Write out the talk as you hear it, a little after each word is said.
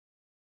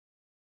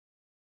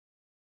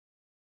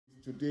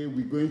Today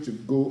we're going to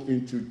go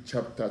into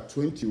chapter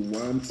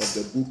 21 of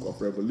the book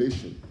of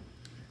Revelation.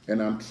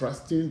 And I'm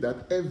trusting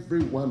that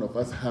every one of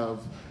us have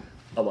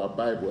our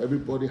Bible.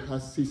 Everybody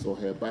has his or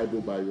her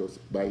Bible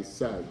by his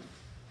side.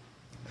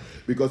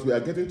 Because we are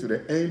getting to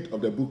the end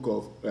of the book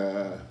of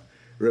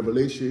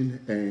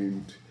Revelation,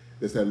 and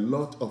there's a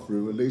lot of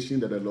revelation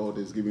that the Lord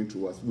is giving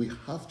to us. We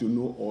have to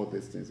know all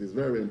these things. It's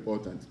very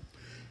important.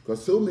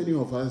 Because so many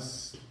of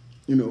us,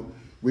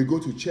 we go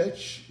to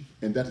church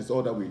and that is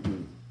all that we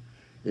do.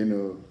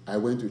 I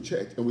went to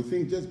church, and we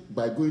think just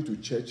by going to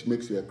church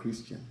makes you a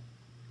Christian.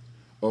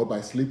 Or by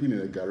sleeping in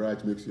a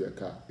garage makes you a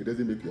car. It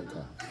doesn't make you a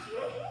car.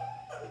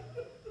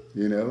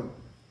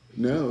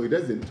 No, it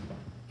doesn't.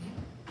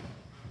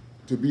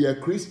 To be a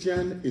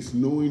Christian is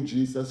knowing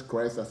Jesus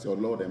Christ as your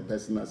Lord and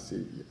personal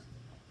Savior.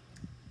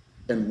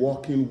 And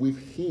walking with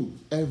Him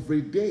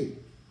every day.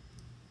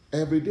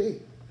 Every day.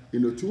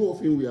 Too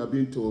often we are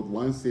being told,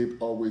 once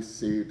saved, always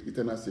saved,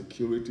 eternal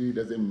security,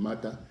 doesn't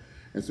matter.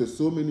 And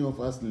so many of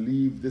us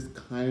live this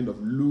kind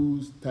of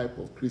loose type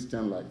of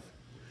Christian life,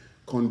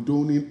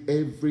 condoning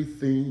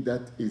everything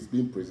that is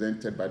being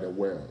presented by the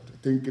world,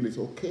 thinking it's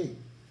okay.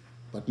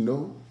 But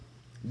no,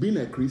 being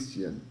a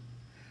Christian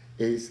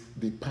is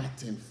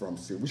departing from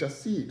sin. We shall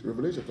see it,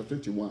 Revelation chapter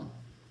 21.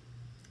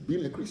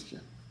 Being a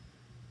Christian,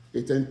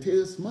 it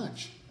entails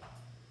much.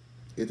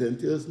 It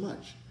entails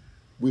much.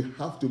 We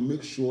have to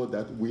make sure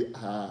that we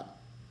are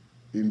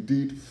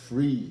indeed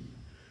free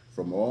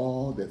from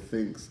all the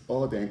things,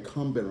 all the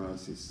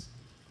encumbrances.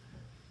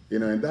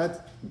 And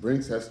that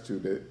brings us to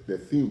the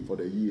theme for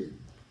the year.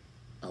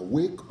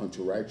 Awake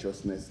unto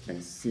righteousness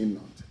and sin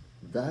not.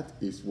 That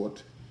is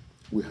what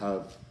we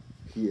have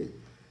here.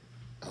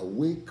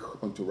 Awake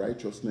unto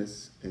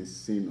righteousness and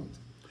sin not.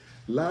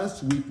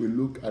 Last week we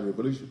looked at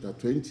Revelation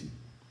chapter 20.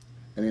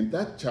 And in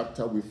that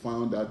chapter we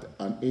found that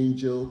an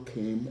angel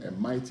came, a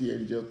mighty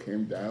angel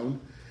came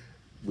down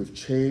with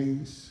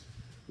chains,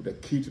 with a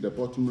key to the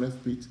bottomless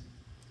pit.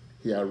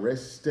 He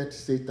arrested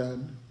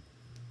Satan,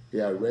 he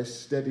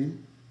arrested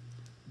him,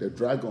 the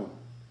dragon,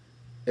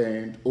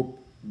 and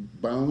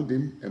bound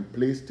him and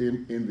placed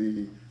him in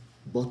the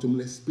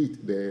bottomless pit.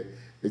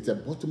 It's a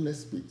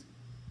bottomless pit.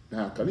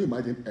 Now, can you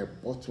imagine a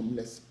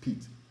bottomless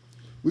pit?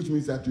 Which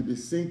means that you'll be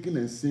sinking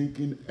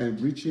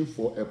and reaching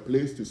for a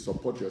place to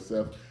support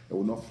yourself and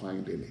will not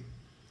find any.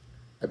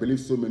 I believe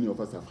so many of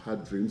us have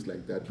had dreams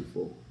like that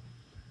before,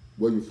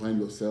 where you find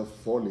yourself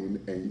falling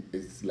and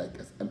it's like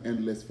an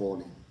endless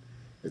falling.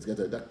 It's got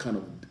that kind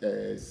of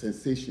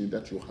sensation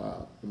that you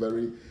have,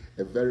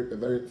 a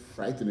very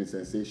frightening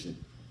sensation.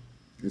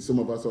 And some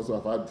of us also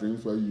have had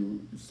dreams where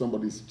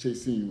somebody's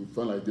chasing you, you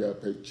feel like they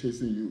are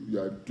chasing you, you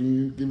are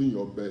giving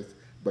your best,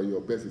 but your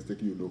best is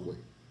taking you nowhere.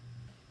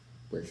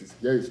 But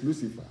here is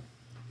Lucifer.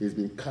 He's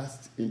been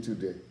cast into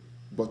the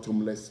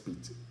bottomless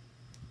pit,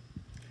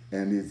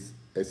 and it's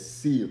a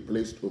seal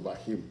placed over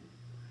him,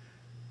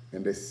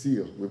 and the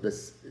seal with the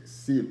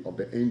seal of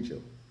the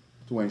angel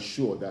to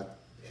ensure that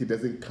he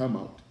doesn't come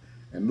out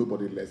and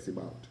nobody lets him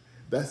out.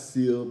 That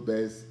seal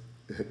bears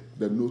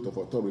the note of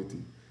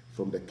authority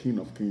from the King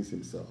of Kings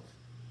himself.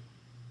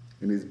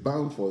 And he's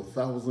bound for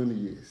 1,000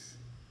 years.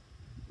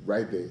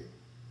 Right there.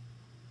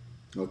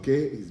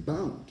 Okay? He's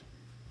bound.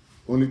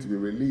 Only to be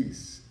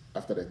released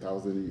after the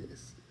 1,000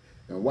 years.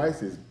 And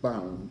whilst he's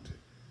bound,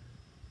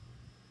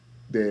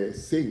 the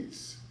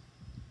saints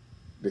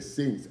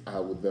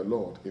are with the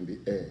Lord in the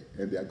air.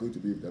 And they are going to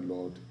be with the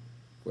Lord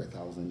for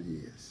 1,000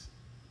 years.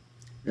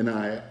 And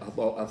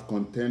I've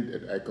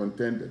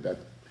contended that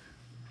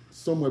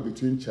somewhere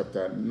between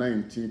chapter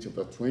 19,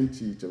 chapter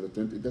 20,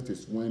 that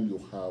is when you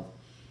have,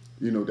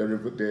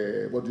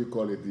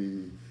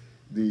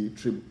 the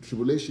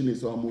tribulation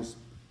is almost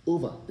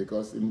over,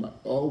 because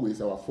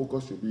always our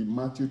focus should be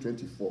Matthew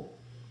 24.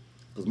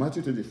 Because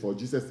Matthew 24,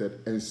 Jesus said,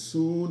 and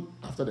soon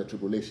after the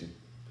tribulation,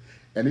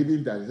 and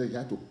even that, he said he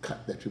had to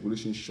cut the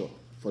tribulation short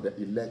for the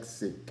elect's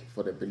sake,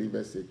 for the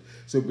believers' sake.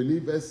 So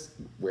believers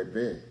were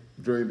there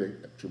during the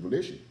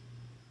tribulation.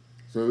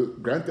 So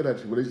granted that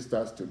tribulation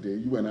starts today,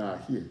 you and I are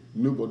here.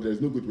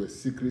 There's no good to a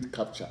secret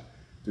capture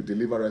to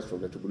deliver us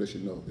from the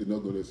tribulation. No, it's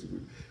not going to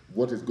secret.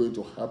 What is going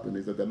to happen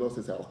is that the Lord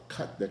says, I'll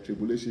cut the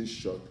tribulation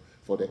short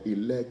for the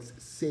elect's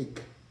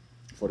sake.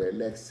 For the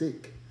elect's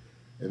sake.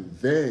 And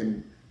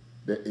then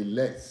the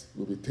elect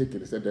will be taken.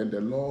 He said, then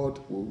the Lord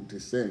will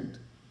descend,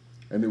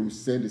 and he will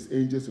send his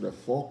angels to the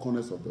four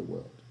corners of the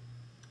world,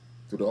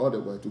 to the other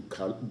world, to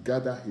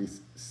gather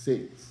his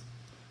saints.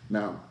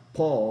 Now,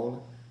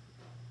 Paul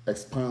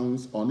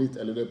expounds on it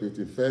a little bit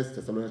in 1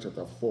 Thessalonians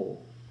chapter 4,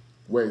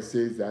 where he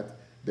says that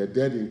the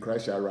dead in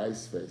Christ shall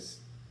rise first,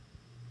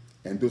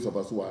 and those of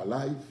us who are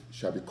alive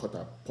shall be caught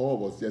up. Paul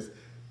was just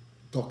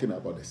talking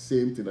about the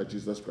same thing that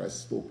Jesus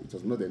Christ spoke. It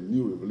was not a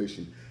new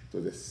revelation. It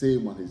was the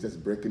same one. He's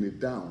just breaking it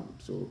down.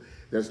 So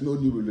there's no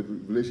new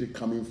revelation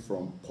coming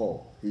from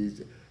Paul.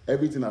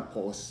 Everything that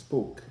Paul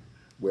spoke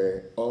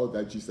were all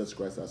that Jesus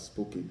Christ has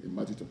spoken in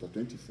Matthew chapter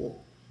 24,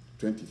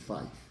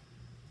 25.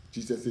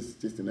 Jesus is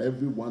just, and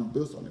everyone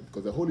builds on it,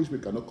 because the Holy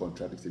Spirit cannot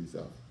contradict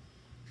himself.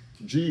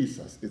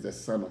 Jesus is the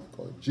Son of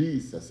God.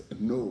 Jesus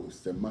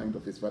knows the mind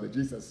of his Father.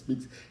 Jesus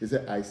speaks. He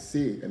said, I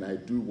say and I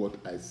do what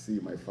I see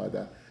my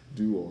Father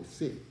do or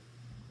say.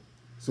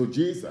 So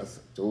Jesus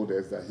told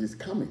us that he's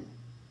coming.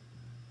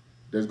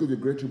 There's going to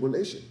be a great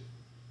tribulation.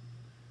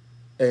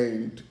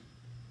 And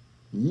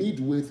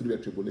midway through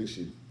the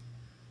tribulation,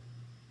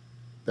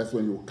 that's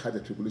when you will cut the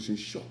tribulation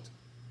short.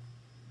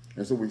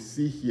 And so we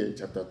see here in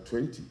chapter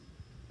 20,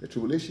 the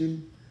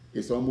tribulation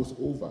is almost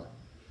over.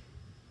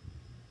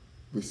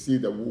 We see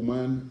the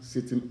woman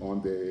sitting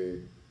on the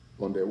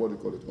what do you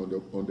call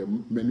it, on the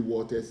many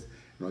waters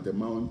and on the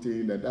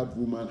mountain, and that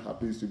woman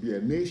happens to be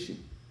a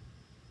nation,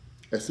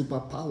 a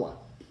superpower.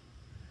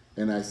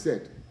 And I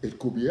said, it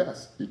could be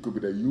us. It could be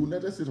the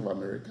United States of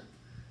America.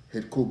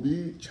 It could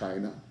be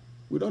China.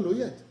 We don't know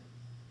yet.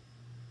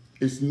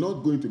 It's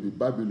not going to be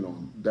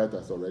Babylon that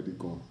has already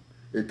gone.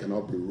 It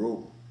cannot be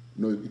Rome.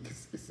 No,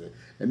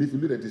 and if you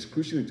look at the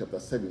description in chapter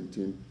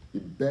 17,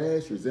 it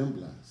bears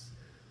resemblance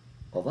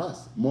of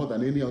us more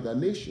than any other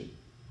nation.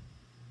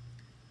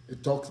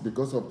 It talks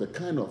because of the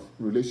kind of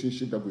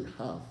relationship that we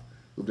have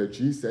with the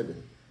G7.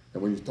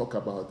 And when you talk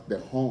about the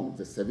horns,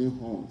 the 7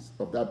 horns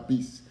of that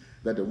beast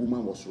that the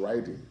woman was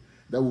riding,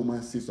 that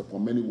woman sits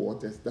upon many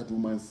waters, that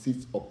woman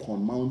sits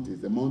upon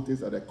mountains. The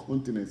mountains are the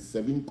continents,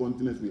 7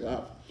 continents we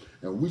have.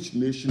 And which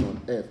nation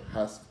on earth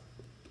has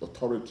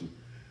authority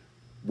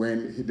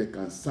when they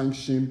can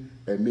sanction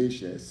a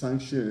nation,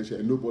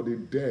 and nobody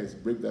dares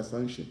break that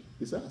sanction?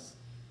 It's us.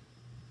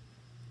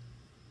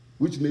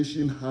 Which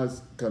nation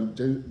can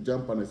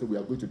jump on and say, we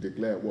are going to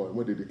declare war? And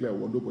when they declare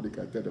war, nobody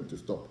can tell them to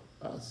stop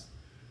us.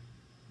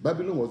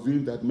 Babylon was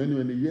doing that many,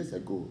 many years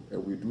ago,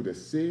 and we do the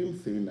same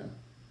thing now.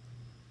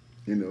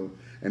 And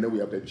then we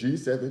have the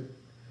G7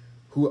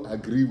 who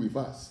agree with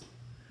us.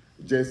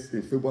 Just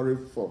in February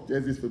 4th,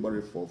 just this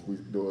February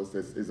 4th, there was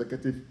this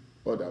executive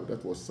order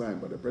that was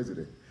signed by the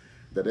president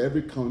that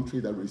every country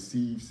that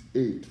receives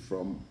aid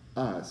from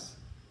us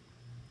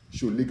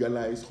should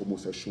legalize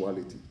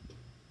homosexuality.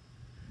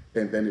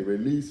 And then he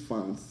released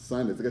funds,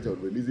 signed the executive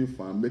order releasing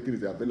funds, making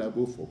it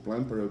available for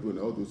Planned Parenthood and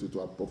all those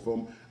to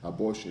perform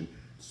abortion.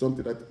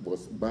 Something that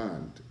was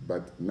banned,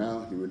 but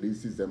now he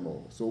releases them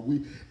all. So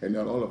and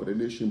then all of the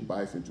nation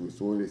buys into it.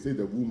 So when they say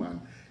the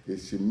woman,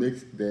 she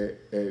makes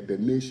the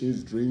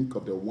nations drink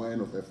of the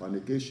wine of her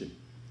fornication.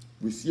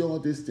 We see all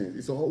these things.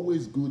 It's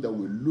always good that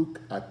we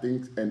look at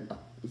things and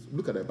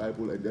look at the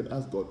Bible and then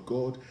ask God,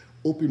 God,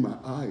 open my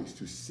eyes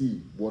to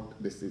see what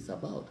this is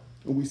about.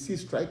 And we see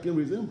striking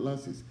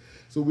resemblances.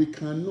 So we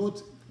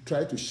cannot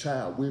try to shy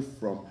away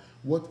from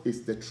what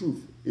is the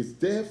truth. It's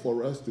there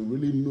for us to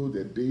really know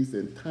the days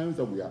and times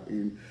that we are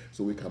in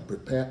so we can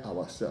prepare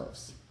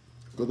ourselves.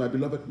 Because, my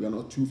beloved, we are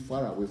not too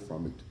far away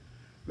from it.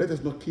 Let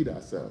us not kid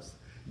ourselves.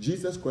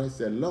 Jesus Christ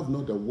said, love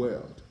not the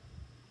world.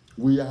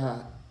 We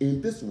are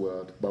in this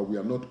world, but we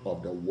are not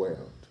of the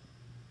world.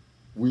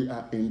 We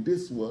are in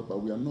this world, but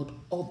we are not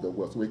of the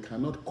world. So we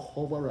cannot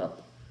cover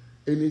up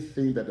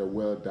anything that the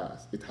world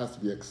does. It has to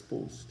be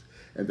exposed.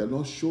 And the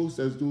Lord shows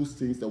us those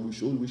things that we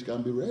show which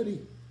can be ready.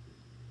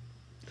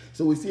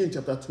 So we see in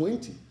chapter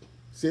 20,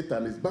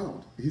 Satan is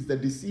bound. He's the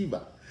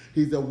deceiver.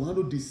 He's the one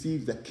who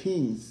deceives the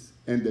kings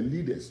and the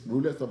leaders,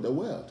 rulers of the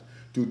world,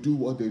 to do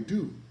what they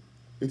do.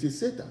 It is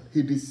Satan.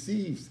 He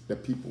deceives the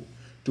people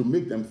to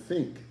make them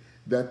think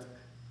that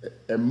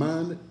a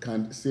man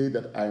can say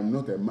that I am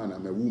not a man,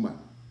 I'm a woman.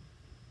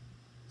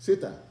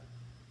 Satan.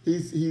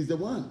 He's the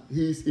one.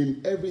 He's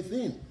in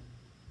everything.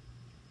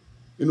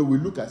 We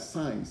look at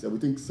science and we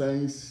think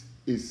science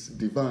is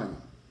divine.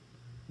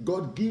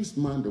 God gives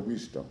man the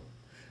wisdom.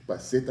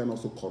 But Satan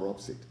also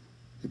corrupts it.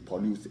 He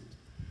pollutes it.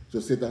 So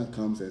Satan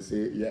comes and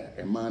says, yeah,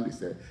 a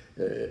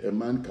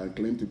man can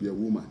claim to be a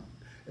woman.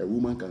 A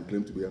woman can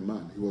claim to be a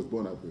man. He was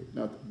born that way.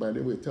 Now, by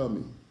the way, tell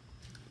me,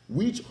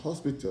 which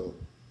hospital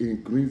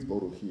in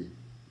Greensboro here,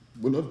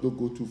 will not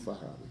go too far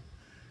away,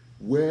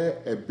 where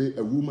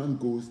a woman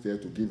goes there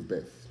to give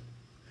birth,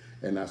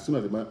 and as soon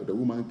as the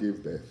woman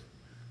gave birth,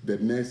 the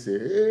nurse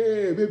said,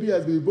 hey, baby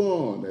has been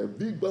born. A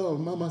big bang of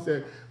mama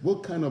said,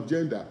 what kind of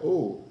gender?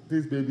 Oh,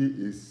 this baby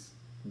is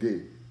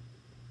gay.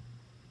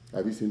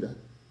 Have you seen that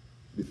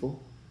before?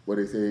 Where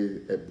they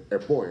say a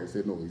boy, and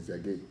say, no, he's a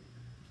gay.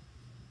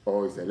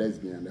 Or it's a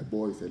lesbian, a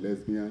boy is a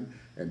lesbian,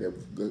 and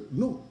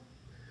no.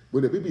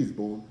 When the baby is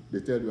born,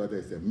 they tell you whether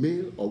it's a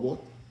male or what?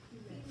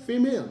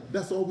 Female.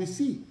 That's all we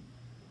see.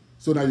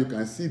 So now you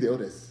can see the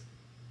others.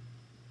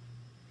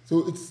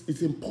 So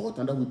it's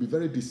important that we be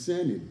very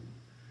discerning.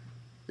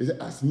 It says,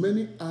 as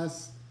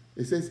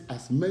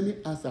many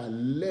as are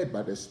led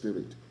by the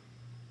Spirit.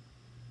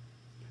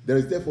 There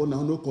is therefore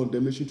now no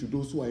condemnation to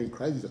those who are in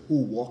Christ,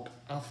 who walk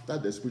after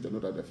the Spirit and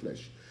not after the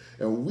flesh.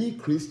 And we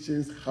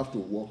Christians have to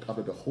walk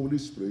after the Holy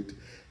Spirit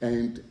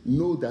and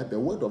know that the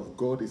Word of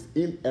God is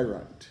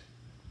inerrant.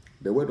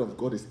 The Word of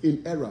God is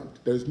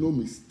inerrant. There is no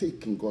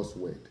mistake in God's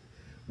Word.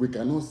 We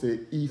cannot say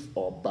if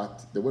or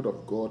but. The Word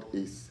of God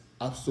is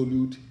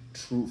absolute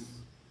truth.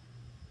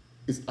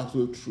 It's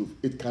absolute truth.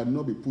 It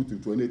cannot be put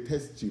into any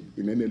test tube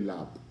in any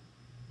lab.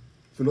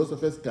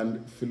 Philosophers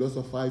can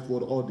philosophize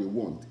what all they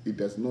want. It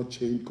does not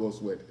change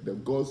God's word. The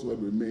God's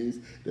word remains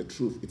the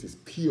truth. It is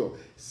pure,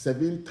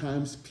 7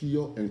 times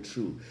pure and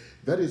true.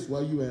 That is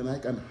why you and I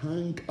can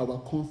hang our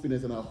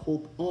confidence and our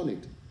hope on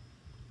it.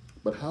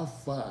 But how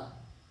far?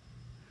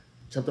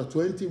 Chapter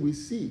 20, we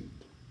see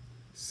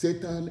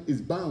Satan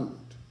is bound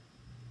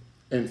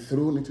and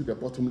thrown into the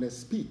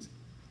bottomless pit,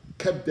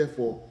 kept there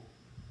for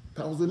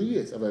 1,000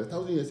 years. About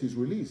 1,000 years, he's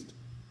released.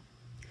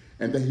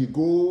 And then he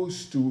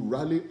goes to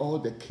rally all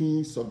the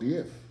kings of the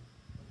earth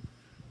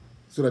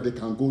so that they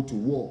can go to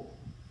war.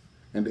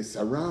 And they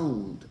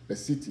surround the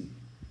city,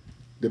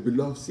 the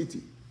beloved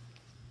city.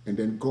 And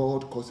then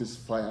God causes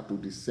fire to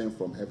descend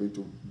from heaven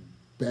to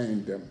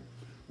burn them.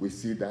 We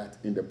see that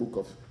in the book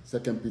of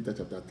 2 Peter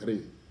chapter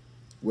 3,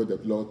 where the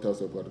Lord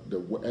tells us about the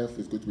earth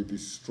is going to be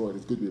destroyed.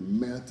 It's going to be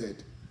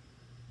melted.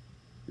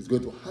 It's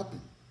going to happen.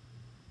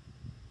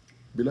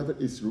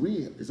 Beloved, it's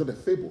real. It's not a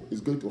fable.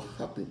 It's going to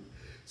happen.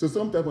 So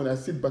sometimes when I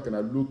sit back and I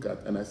look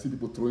at and I see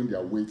people throwing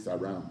their weights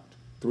around,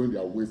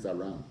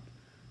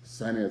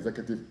 signing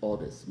executive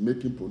orders,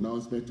 making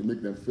pronouncements to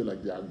make them feel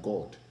like they are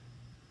God,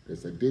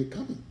 there's a day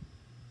coming.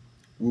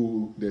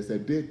 There's a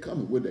day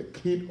coming where the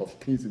King of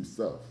Kings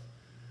himself,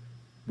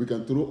 we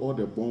can throw all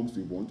the bombs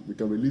we want, we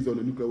can release all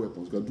the nuclear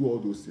weapons, we can do all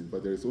those things,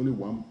 but there is only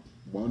one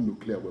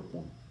nuclear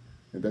weapon,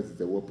 and that is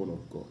the weapon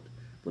of God.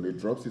 When he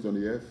drops it on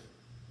the earth,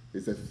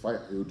 it's a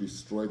fire. He will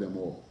destroy them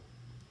all.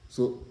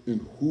 So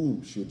in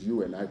whom should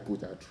you and I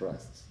put our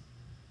trust?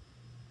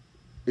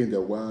 In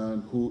the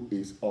one who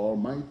is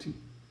almighty,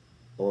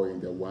 or in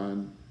the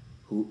one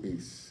who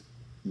is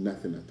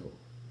nothing at all?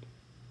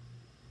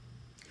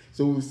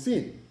 So we've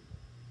seen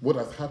what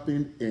has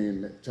happened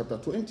in chapter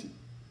 20.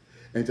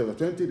 In chapter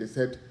 20, they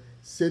said,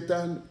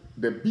 Satan,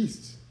 the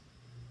beast,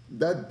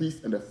 that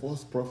beast and the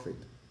false prophet,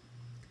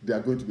 they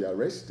are going to be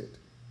arrested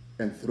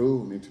and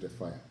thrown into the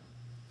fire.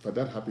 But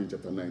that happened in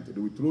chapter 19.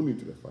 They were thrown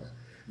into the fire.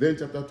 Then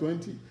chapter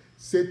 20,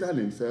 Satan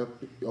himself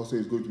also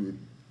is going to be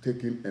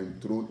taken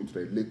and thrown into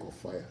the lake of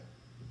fire.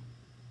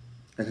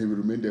 And he will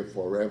remain there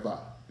forever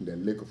in the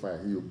lake of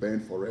fire. He will burn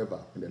forever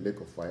in the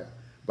lake of fire,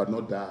 but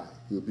not die.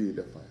 He will be in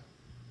the fire.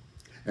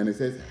 And it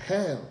says,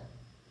 hell,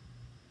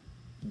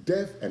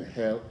 death and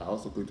hell are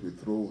also going to be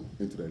thrown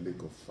into the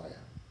lake of fire.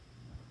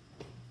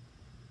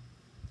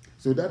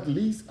 So that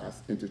leads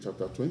us into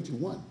chapter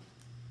 21.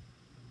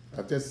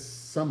 I've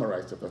just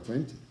summarized chapter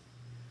 20.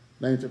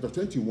 Now in chapter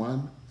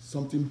 21,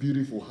 something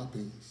beautiful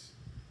happens.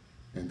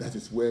 And that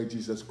is where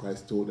Jesus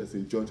Christ told us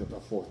in John chapter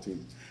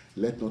 14,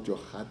 let not your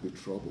heart be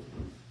troubled,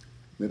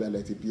 neither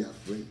let it be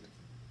afraid.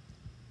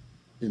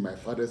 In my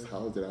Father's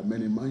house there are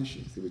many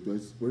mansions. If it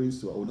weren't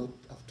so, I would not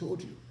have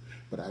told you.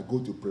 But I go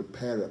to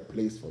prepare a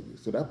place for you.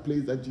 So that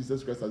place that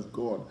Jesus Christ has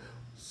gone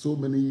so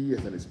many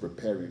years and is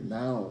preparing,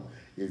 now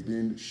is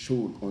being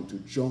shown unto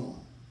John.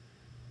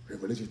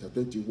 Revelation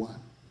chapter 21.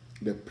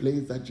 The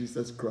place that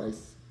Jesus Christ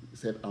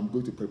said, I'm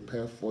going to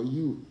prepare for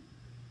you.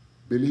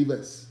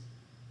 Believers,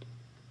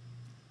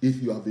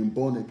 if you have been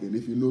born again,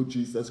 if you know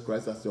Jesus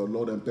Christ as your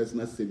Lord and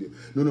personal Savior.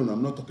 No,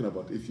 I'm not talking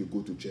about if you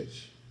go to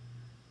church.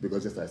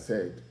 Because as I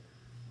said,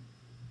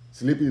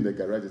 sleeping in the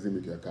garage doesn't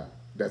make you a car.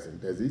 Does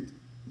it?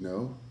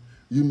 No.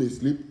 You may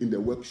sleep in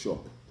the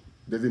workshop.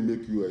 Doesn't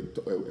make you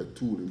a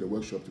tool in the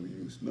workshop to be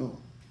used. No.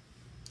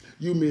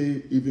 You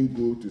may even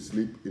go to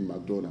sleep in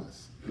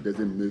McDonald's. It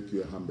doesn't make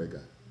you a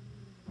hamburger.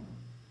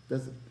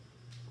 That's it.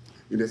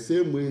 In the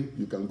same way,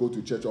 you can go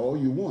to church all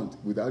you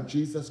want without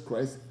Jesus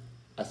Christ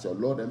as your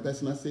Lord and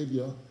personal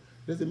Savior.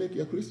 Doesn't make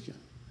you a Christian.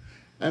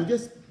 I'm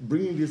just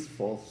bringing this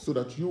forth so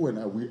that you and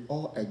I, we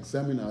all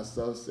examine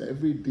ourselves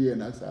every day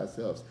and ask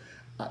ourselves,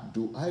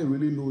 do I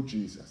really know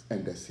Jesus?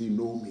 And does he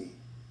know me?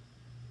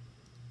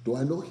 Do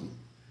I know him?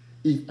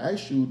 If I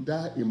should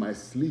die in my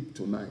sleep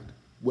tonight,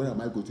 where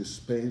am I going to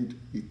spend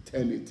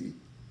eternity?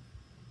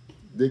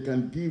 They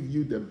can give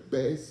you the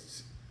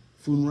best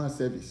funeral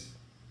service.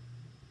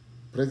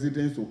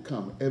 Presidents will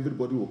come.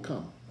 Everybody will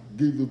come.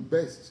 Give you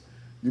best.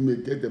 You may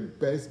get the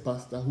best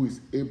pastor who is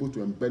able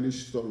to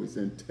embellish stories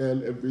and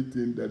tell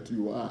everything that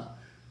you are,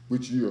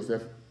 which you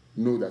yourself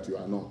know that you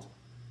are not.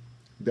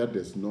 That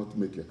does not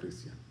make you a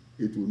Christian.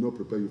 It will not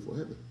prepare you for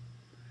heaven.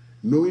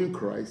 Knowing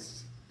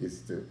Christ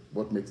is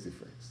what makes the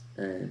difference.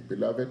 And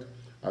beloved,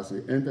 as we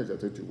enter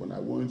chapter 21, I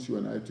want you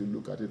and I to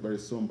look at it very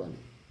somberly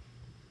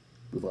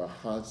with our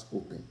hearts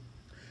open.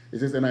 It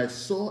says, and I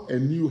saw a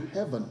new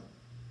heaven.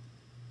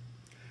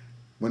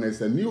 When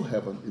there's a new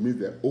heaven, it means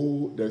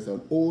there's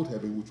an old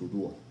heaven which will do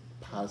what?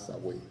 Pass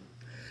away.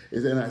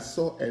 It says, and I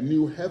saw a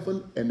new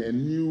heaven and a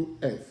new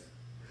earth.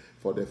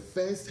 For the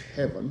first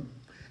heaven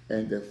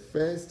and the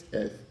first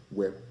earth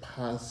were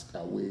passed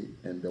away,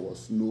 and there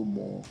was no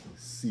more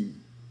sea.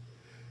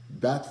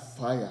 That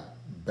fire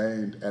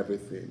burned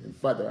everything. In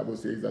fact, the Bible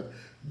says that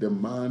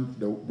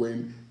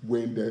when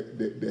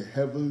the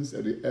heavens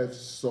and the earth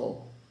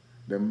saw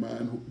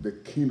the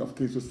King of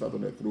Kings who sat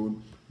on the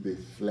throne, they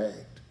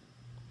fled.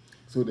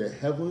 So the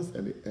heavens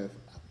and the earth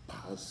are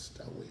passed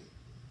away.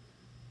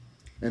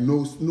 And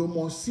no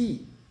more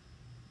sea.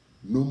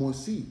 No more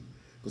sea.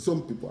 Because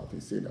some people have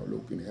been saying,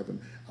 look, in heaven,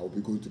 I will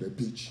be going to the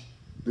beach.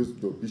 Those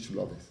the beach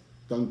lovers.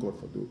 Thank God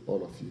for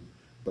all of you.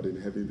 But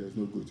in heaven, there's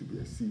not going to be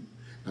a sea.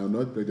 And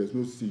not that there's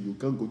no sea. You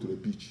can't go to the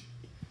beach.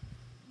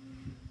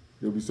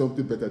 There will be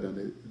something better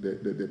than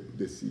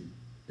the sea.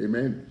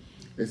 Amen.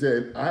 He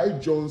said, I,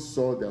 John,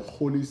 saw the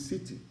holy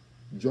city.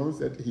 John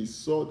said he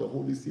saw the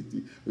holy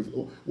city.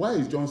 Why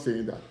is John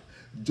saying that?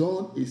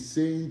 John is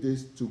saying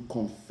this to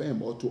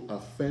confirm or to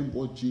affirm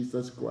what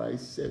Jesus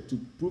Christ said, to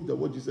prove that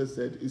what Jesus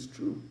said is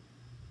true.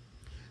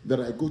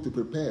 That I go to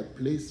prepare a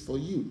place for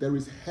you. There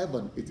is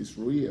heaven. It is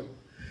real.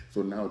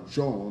 So now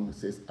John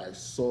says, I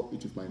saw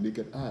it with my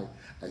naked eye.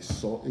 I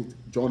saw it.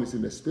 John is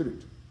in the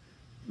spirit.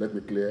 Let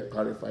me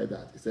clarify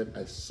that. He said,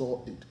 I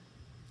saw it.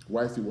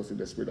 Whilst he was in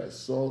the spirit, I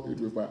saw it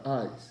with my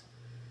eyes.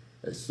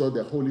 I saw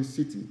the holy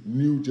city,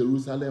 New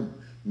Jerusalem,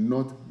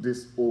 not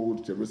this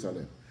old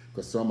Jerusalem.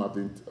 Because some have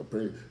been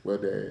praying where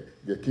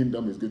the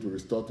kingdom is going to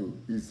restore to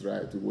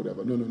Israel, to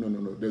whatever. No.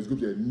 There's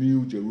going to be a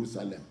New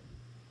Jerusalem.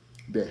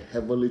 The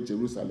heavenly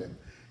Jerusalem.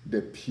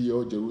 The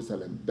pure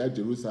Jerusalem. That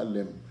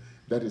Jerusalem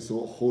that is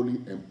so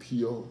holy and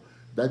pure.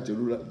 That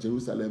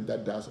Jerusalem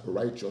that does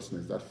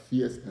righteousness, that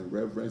fears and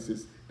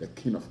reverences the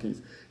King of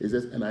Kings. It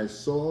says, and I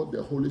saw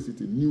the holy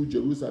city, New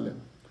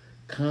Jerusalem,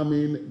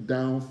 coming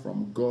down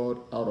from God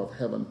out of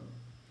heaven,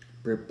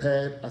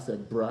 prepared as a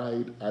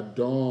bride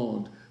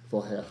adorned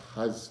for her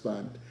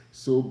husband.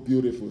 So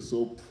beautiful,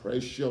 so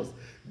precious.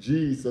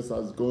 Jesus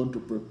has gone to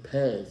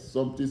prepare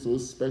something so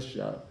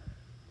special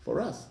for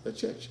us, the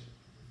church,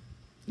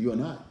 you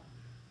and I.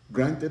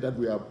 Granted that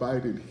we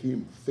abide in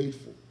him,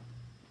 faithful.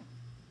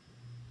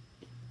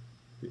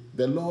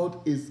 The Lord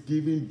is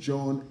giving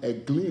John a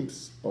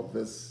glimpse of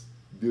this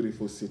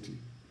beautiful city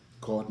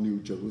called New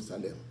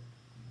Jerusalem.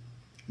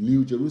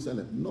 New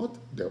Jerusalem, not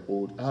the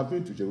old. I have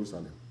been to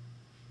Jerusalem.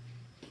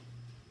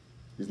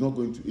 It's not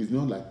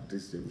like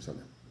this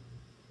Jerusalem.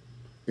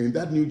 In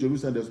that New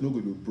Jerusalem, there's not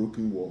going to be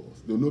broken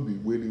walls. There will not be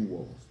wailing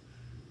walls.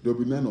 There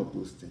will be none of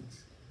those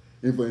things.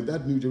 And for in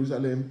that New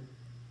Jerusalem,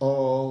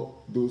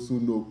 all those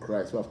who know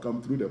Christ, who have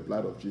come through the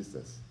blood of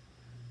Jesus,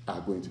 are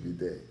going to be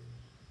there.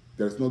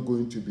 There's not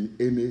going to be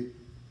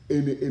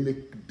any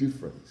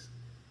difference.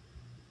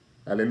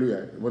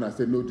 Hallelujah. When I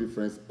say no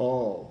difference,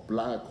 all,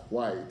 black,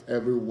 white,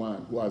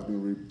 everyone who has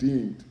been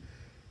redeemed,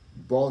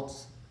 bought,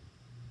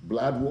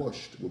 blood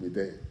washed will be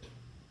there.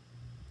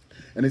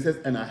 And it says,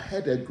 and I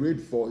heard a great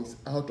voice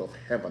out of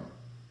heaven.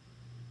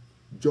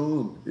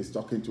 John is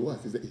talking to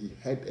us. He said he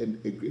heard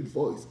a great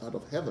voice out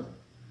of heaven.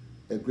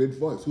 A great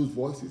voice. Whose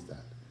voice is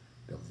that?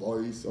 The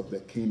voice of the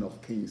King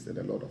of Kings and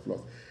the Lord of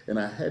Lords. And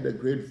I heard a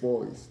great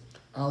voice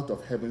out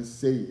of heaven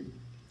saying,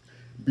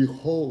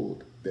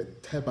 behold, the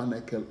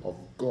tabernacle of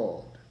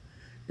God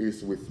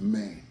is with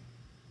men.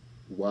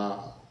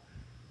 Wow.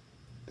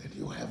 The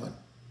new heaven.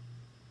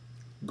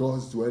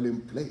 God's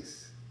dwelling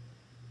place.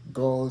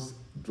 God's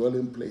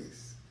dwelling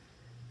place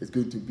is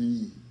going to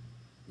be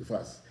with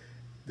us.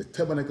 The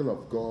tabernacle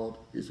of God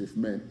is with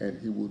men,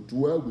 and he will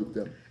dwell with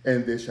them,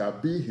 and they shall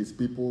be his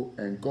people,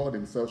 and God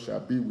himself shall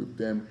be with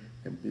them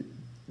and be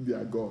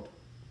their God.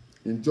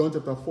 In John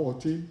chapter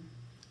 14,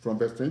 from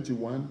verse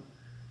 21,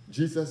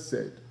 Jesus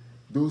said,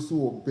 those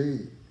who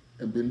obey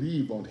and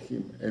believe on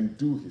him and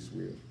do his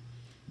will,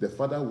 the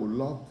Father will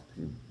love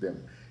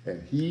them,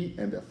 and he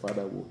and the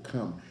Father will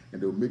come,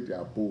 and they will make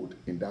their abode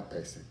in that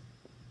person.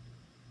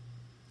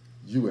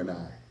 You and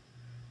I.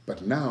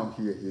 But now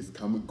here he is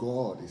coming.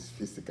 God is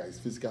physical. His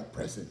physical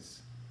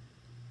presence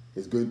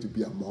is going to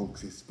be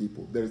amongst his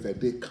people. There is a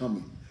day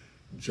coming.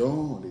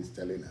 John is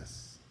telling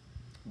us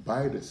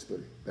by the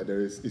Spirit that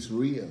it's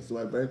real.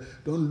 So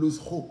don't lose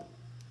hope.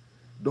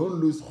 Don't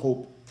lose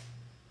hope.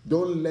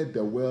 Don't let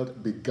the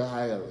world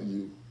beguile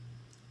you.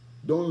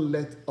 Don't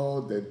let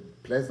all the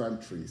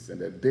pleasantries and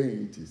the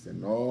dainties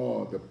and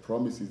all the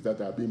promises that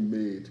are being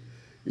made,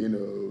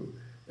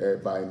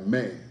 by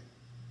men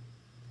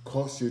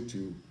cause you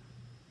to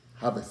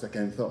have a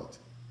second thought.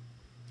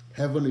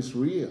 Heaven is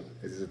real.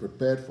 It is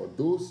prepared for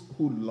those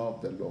who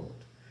love the Lord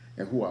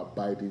and who are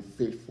abiding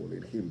faithful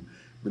in him.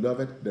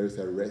 Beloved, there is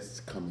a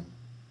rest coming.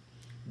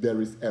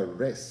 There is a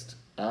rest,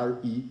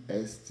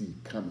 R-E-S-T,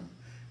 coming.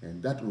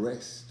 And that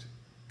rest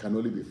can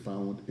only be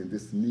found in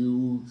this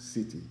new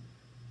city,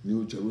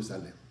 New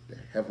Jerusalem, the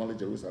heavenly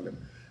Jerusalem,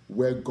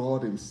 where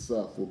God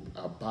himself will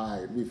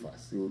abide with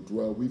us. He will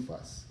dwell with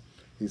us.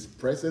 His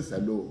presence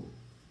alone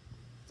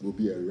will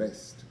be a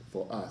rest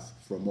for us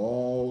from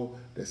all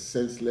the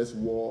senseless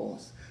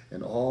wars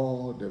and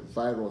all the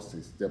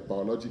viruses, the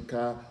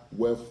biological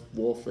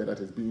warfare that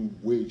is being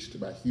waged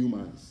by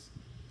humans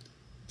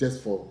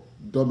just for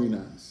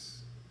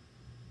dominance.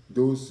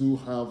 Those who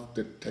have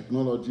the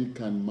technology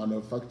can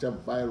manufacture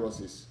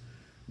viruses.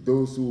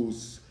 Those who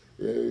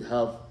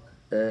have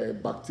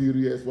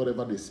bacteria,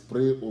 whatever they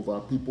spray over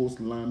people's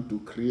land to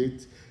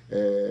create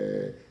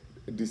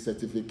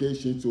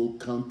desertification so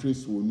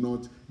countries will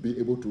not be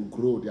able to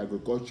grow the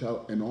agriculture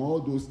and all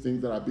those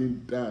things that are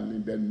being done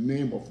in the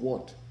name of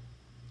what?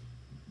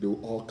 They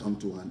will all come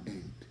to an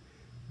end.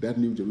 That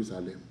New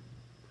Jerusalem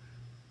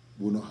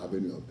will not have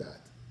any of that.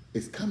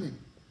 It's coming.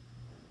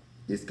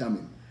 is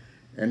coming.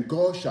 And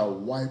God shall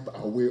wipe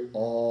away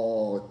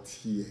all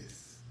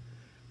tears.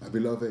 My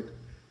beloved,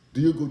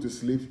 do you go to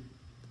sleep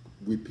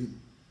weeping?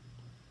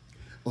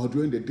 Or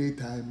during the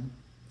daytime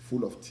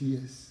full of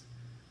tears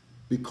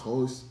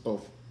because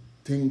of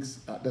things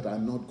that are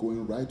not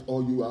going right?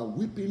 Or you are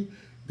weeping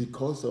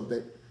because of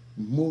the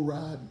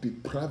moral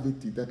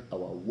depravity that our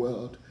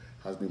world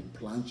has been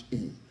plunged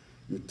in?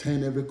 You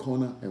turn every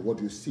corner and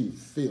what you see?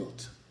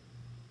 Filth.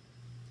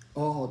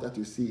 All that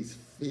you see is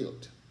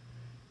filth.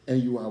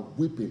 And you are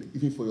weeping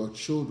even for your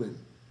children,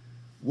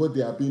 what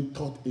they are being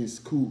taught in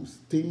schools,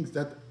 things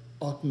that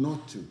ought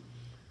not to.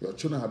 Your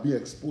children are being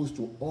exposed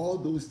to all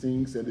those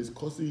things, and it's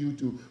causing you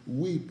to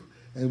weep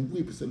and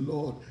weep. Say,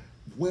 Lord,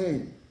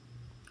 when?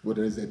 Well,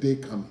 there is a day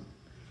coming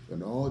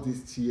when all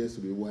these tears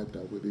will be wiped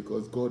away,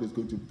 because God is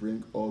going to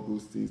bring all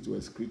those things to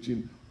a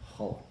screeching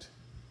halt.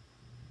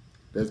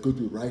 There's going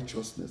to be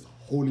righteousness,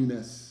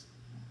 holiness.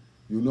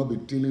 You will not be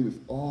dealing with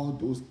all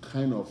those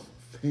kind of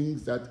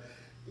things that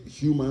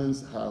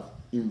humans have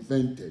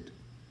invented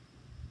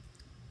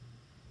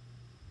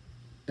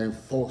and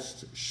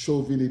forced,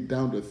 shoving it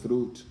down the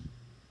throat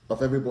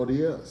of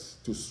everybody else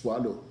to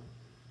swallow.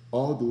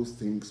 All those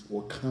things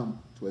will come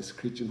to a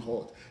screeching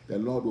halt. The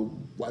Lord will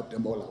wipe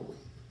them all away.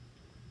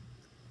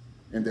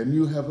 And the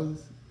new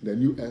heavens, the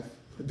new earth,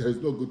 there is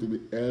not going to be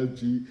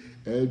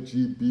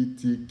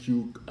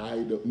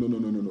LGBTQI.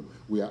 No.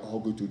 We are all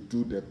going to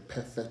do the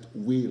perfect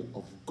will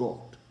of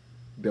God.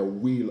 The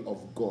will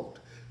of God.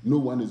 No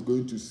one is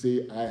going to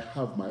say, I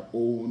have my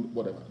own,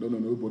 whatever. No.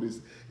 Nobody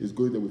is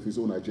going there with his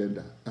own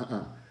agenda.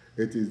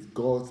 It is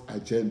God's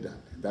agenda.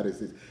 That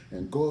is it.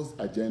 And God's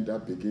agenda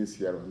begins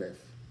here on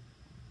earth.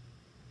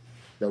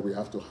 That we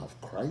have to have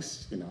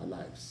Christ in our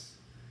lives.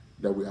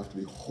 That we have to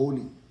be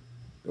holy.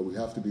 That we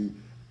have to be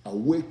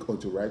awake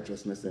unto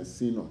righteousness and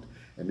sin not.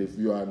 And if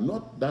you are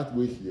not that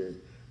way here,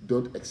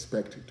 don't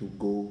expect to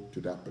go to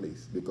that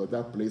place, because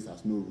that place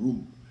has no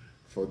room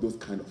for those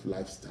kind of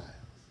lifestyles.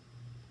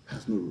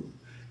 Has no room.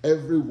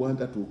 Everyone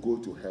that will go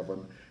to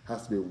heaven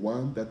has to be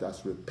one that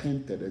has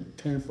repented and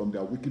turned from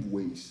their wicked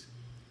ways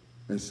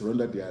and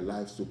surrendered their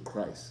lives to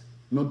Christ.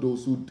 Not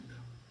those who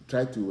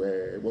try to,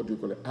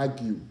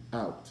 argue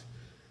out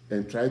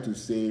and try to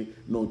say,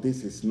 no,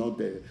 this is not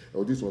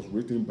or this was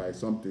written by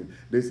something.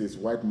 This is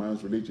white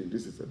man's religion.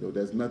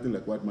 There's nothing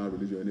like white man's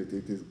religion in it.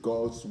 It is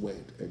God's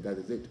word, and that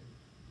is it.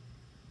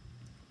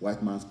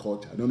 White man's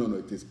culture. No,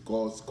 it is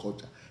God's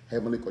culture,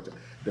 heavenly culture.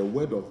 The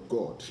word of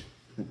God,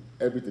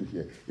 everything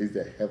here is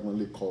the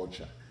heavenly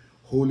culture.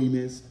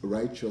 Holiness,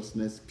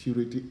 righteousness,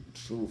 purity,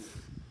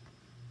 truth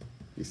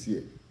is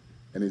here.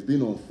 And it's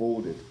being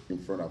unfolded in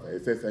front of us.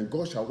 It says, and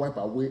God shall wipe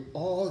away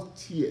all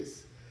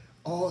tears.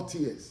 All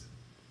tears.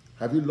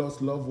 Have you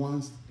lost loved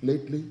ones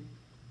lately?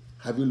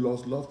 Have you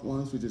lost loved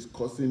ones which is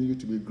causing you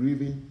to be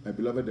grieving? My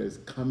beloved, there is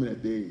coming a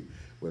day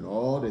when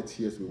all the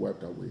tears will be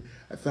wiped away.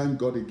 I thank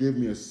God He gave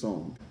me a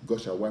song.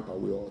 God shall wipe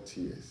away all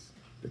tears.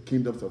 The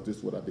kingdoms of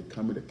this world are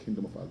becoming the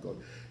kingdom of our God.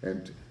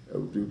 And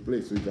we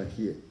play so you can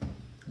hear.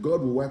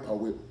 God will wipe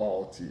away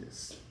all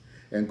tears.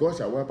 And God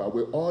shall wipe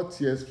away all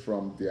tears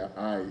from their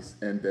eyes,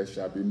 and there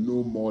shall be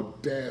no more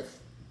death.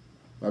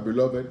 My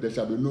beloved, there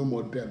shall be no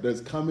more death.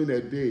 There's coming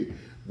a day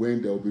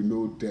when there will be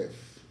no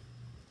death.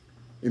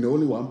 In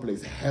only one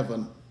place,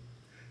 heaven,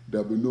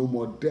 there will be no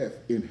more death.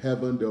 In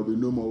heaven, there will be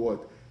no more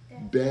what?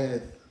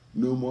 Death.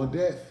 No more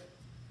death.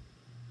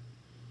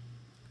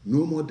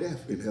 No more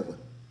death in heaven.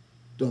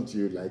 Don't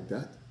you like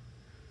that?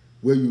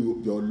 Where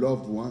your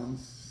loved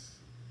ones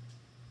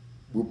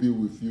will be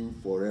with you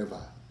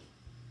forever.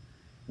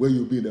 Where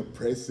you'll be in the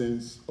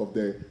presence of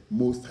the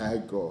Most High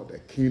God, the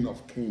King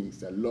of Kings,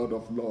 the Lord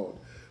of Lords.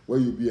 Where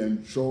you'll be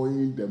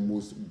enjoying the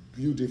most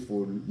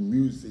beautiful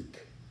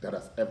music that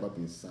has ever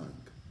been sung.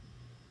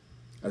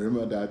 I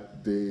remember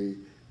that day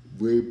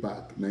way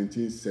back,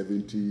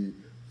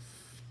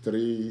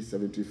 1973,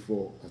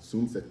 74, at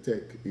Sumse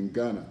Tech in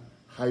Ghana,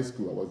 high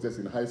school. I was just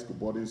in high school,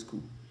 boarding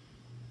school.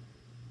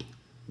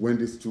 When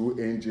these two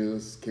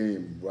angels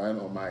came, one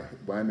at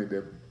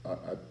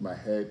my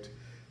head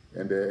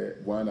and the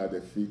one at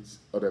the feet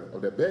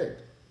of the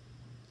bed.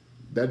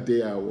 That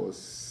day I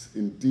was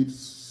in deep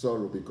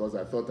sorrow because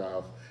I thought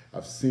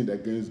I've sinned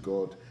against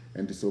God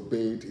and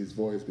disobeyed His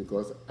voice,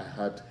 because I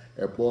had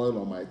a boil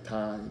on my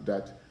thigh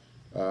that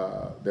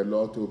the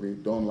Lord told me,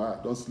 don't lie,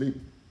 don't sleep,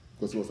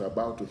 because He was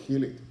about to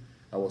heal it.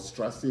 I was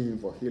trusting Him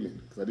for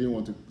healing because I didn't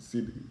want to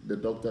see the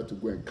doctor to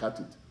go and cut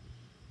it.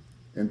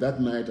 And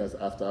that night,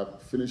 after I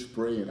finished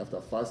praying,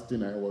 after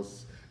fasting, I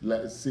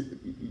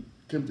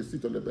came to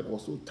sit on the bed. I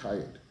was so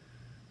tired.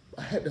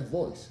 I heard a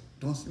voice,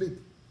 don't sleep.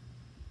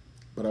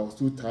 But I was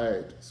too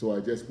tired, so I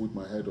just put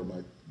my head on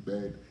my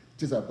bed.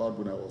 Just about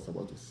when I was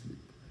about to sleep,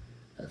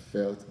 I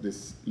felt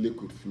this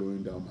liquid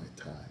flowing down my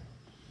thigh.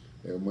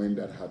 And when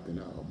that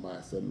happened,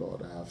 I said,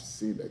 Lord, I have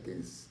sinned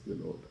against the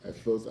Lord. I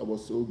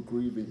was so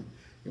grieving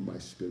in my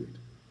spirit.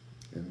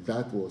 And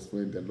that was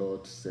when the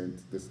Lord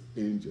sent these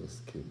angels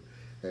came.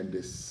 And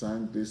they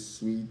sang this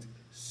sweet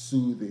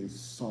soothing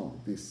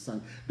song. They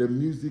sang. The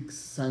music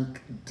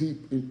sank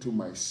deep into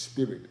my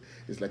spirit.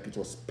 It's like it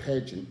was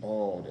purging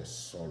all the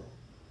sorrow.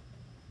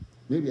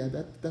 Maybe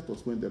that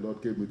was when the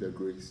Lord gave me the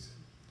grace,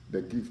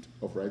 the gift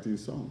of writing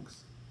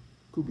songs.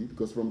 Could be,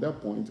 because from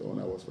that point on,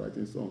 I was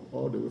writing songs,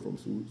 all the way from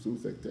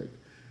Susek Tech,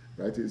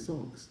 writing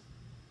songs.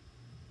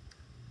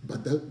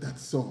 But that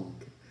song,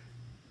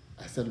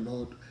 I said,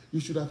 Lord, you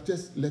should have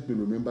just let me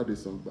remember the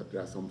song, but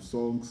there are some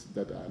songs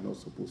that are not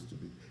supposed to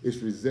be. It's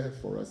reserved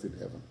for us in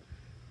heaven.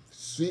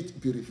 Sweet,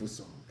 beautiful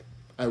song.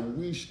 I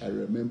wish I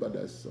remember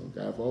that song.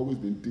 I have always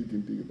been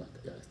digging back.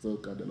 Yeah, I still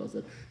can't. The Lord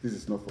said, this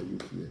is not for you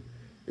here.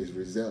 It's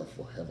reserved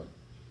for heaven.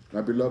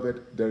 My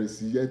beloved, there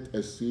is yet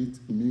a sweet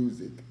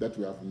music that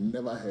we have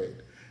never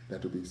heard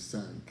that will be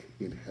sung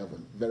in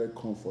heaven. Very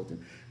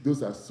comforting.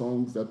 Those are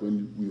songs that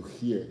when you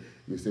hear,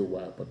 you say,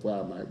 wow, but why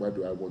am I? Why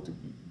do I want to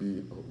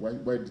be?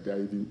 Why did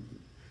I even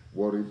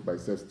worry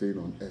myself staying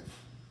on earth?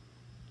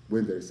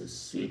 When there is a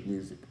sweet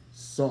music,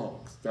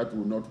 songs that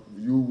will not,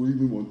 you will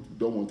even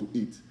don't want to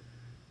eat.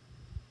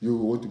 You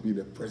want to be in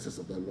the presence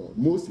of the Lord.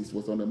 Moses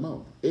was on the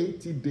mount,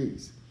 80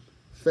 days.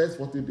 First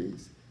 40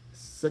 days,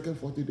 second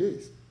 40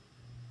 days.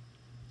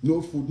 No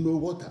food, no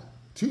water.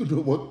 Do you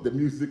know what the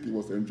music he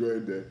was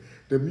enjoying there?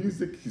 The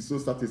music, he's so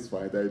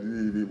satisfied that he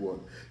didn't even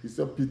want. He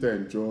saw Peter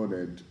and John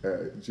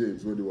and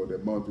James when they were on the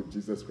mount with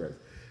Jesus Christ.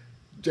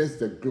 Just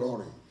the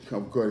glory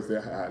of God. He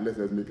said, let's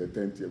just make a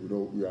tent here.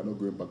 We are not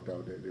going back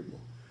down there anymore.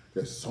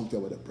 There's something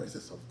about the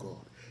presence of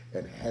God.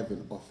 And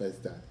heaven offers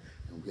that.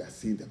 And we are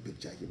seeing the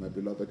picture here, my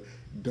beloved.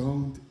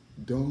 Don't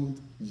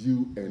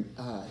you and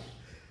I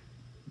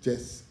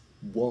just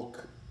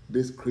walk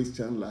this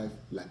Christian life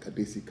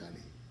lackadaisically.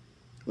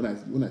 When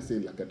I say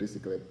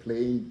lackadaisically,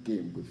 playing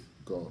game with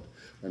God.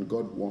 When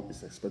God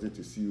is expecting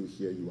to see you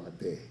here, you are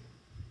there.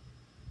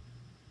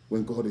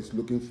 When God is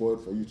looking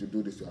forward for you to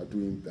do this, you are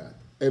doing that.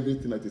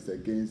 Everything that is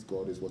against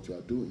God is what you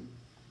are doing.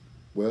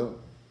 Well,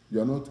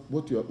 you are not,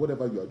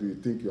 whatever you are doing,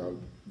 you think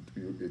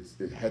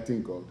it's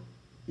hurting God.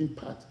 In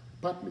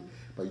partly,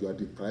 but you are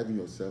depriving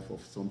yourself of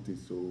something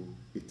so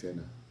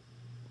eternal.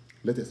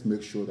 Let us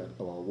make sure that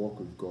our walk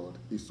with God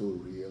is so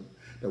real,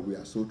 that we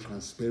are so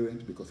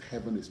transparent, because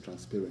heaven is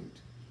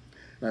transparent.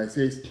 Now it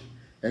says,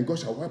 and God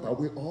shall wipe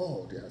away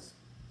all their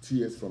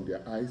tears from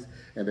their eyes,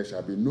 and there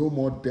shall be no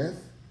more death,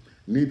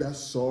 neither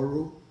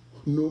sorrow,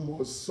 no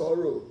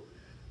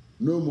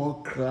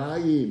more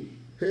crying.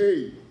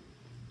 Hey,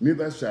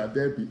 neither shall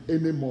there be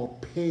any more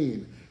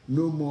pain,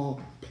 no more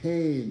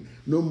pain,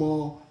 no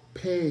more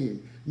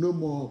pain, no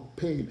more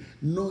pain,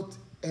 not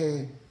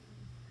a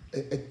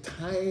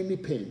tiny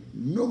pain,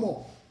 no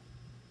more.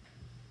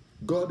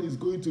 God is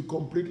going to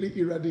completely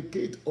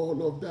eradicate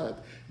all of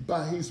that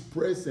by His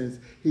presence.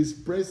 His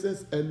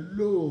presence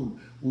alone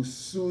will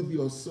soothe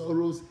your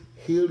sorrows,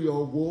 heal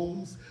your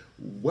wounds,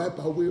 wipe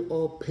away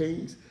all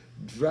pains,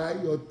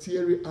 dry your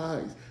teary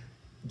eyes.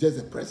 Just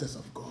the presence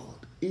of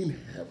God in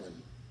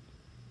heaven.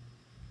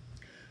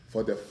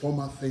 For the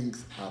former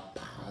things are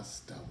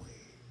passed away.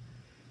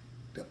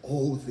 The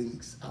old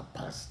things are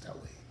passed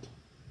away.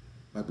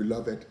 My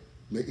beloved,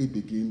 may it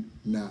begin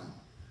now.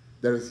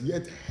 There is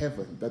yet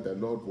heaven that the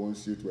Lord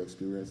wants you to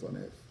experience on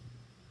earth.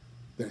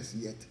 There is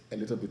yet a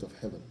little bit of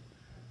heaven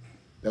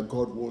that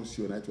God wants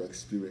you and I to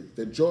experience.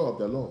 The joy of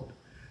the Lord.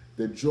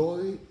 The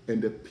joy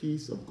and the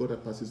peace of God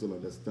that passes all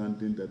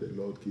understanding that the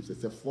Lord gives.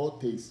 It's a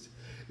foretaste.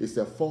 It's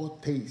a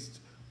foretaste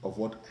of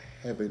what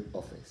heaven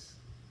offers.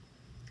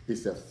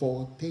 It's a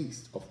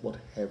foretaste of what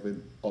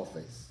heaven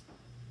offers.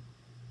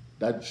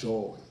 That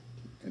joy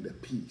and the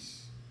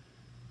peace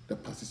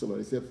that passes all.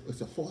 It's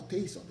a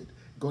foretaste of it.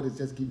 God is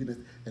just giving us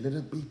a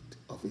little bit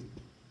of it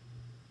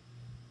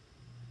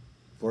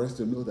for us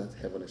to know that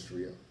heaven is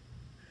real.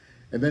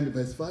 And then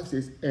verse 5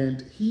 says,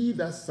 and he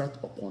that sat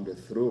upon the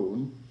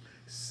throne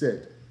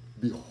said,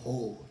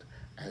 behold,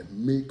 I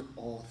make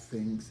all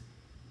things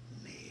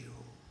new.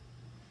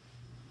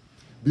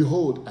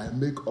 Behold, I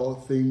make all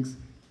things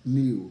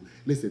new.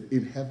 Listen,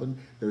 in heaven,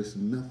 there is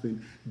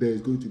nothing. There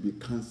is going to be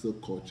cancel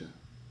culture.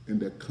 And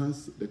the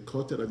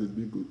culture that is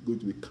going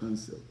to be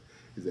cancelled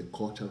is a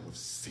culture of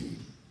sin.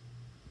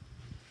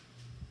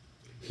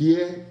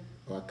 Here,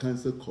 our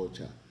cancel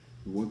culture,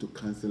 we want to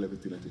cancel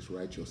everything that is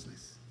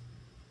righteousness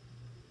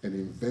and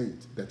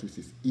invent that which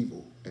is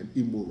evil and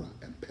immoral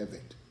and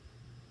pervert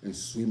and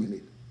swim in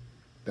it.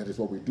 That is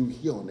what we do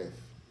here on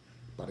earth.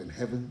 But in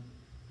heaven,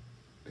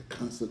 the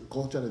cancel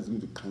culture that is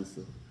going to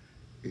cancel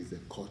is the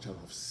culture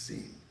of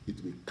sin.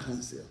 It will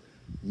cancel.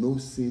 No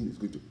sin is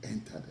going to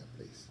enter that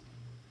place.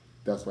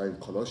 That's why in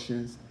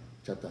Colossians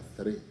chapter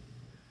 3,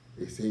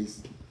 it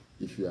says,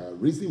 if you are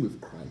risen with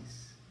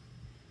Christ,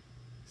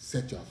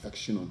 set your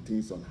affection on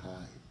things on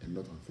high and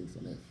not on things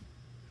on earth.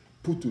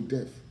 Put to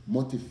death,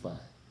 mortify,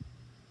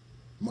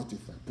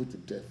 put to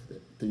death the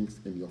things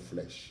in your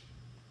flesh.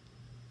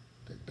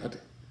 That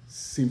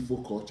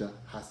sinful culture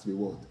has to be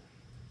what?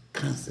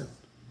 Cancelled.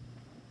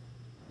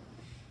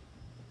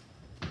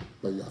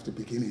 But you have to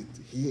begin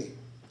it here,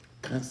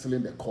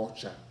 cancelling the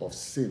culture of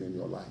sin in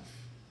your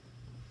life.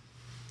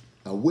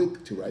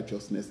 Awake to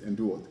righteousness and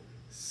do what?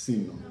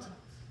 Sin not.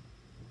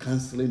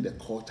 canceling the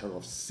culture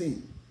of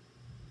sin,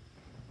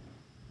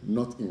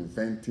 not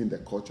inventing the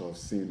culture of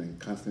sin and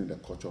canceling the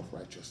culture of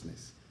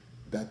righteousness.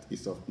 That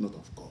is not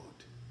of God.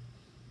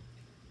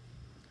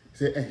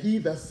 Say, and he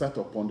that sat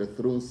upon the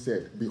throne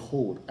said,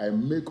 behold, I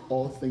make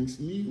all things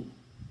new.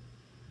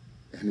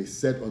 And he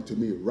said unto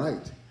me,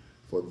 write,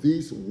 for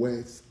these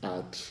words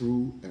are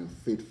true and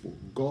faithful.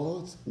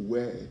 God's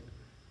word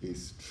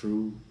is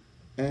true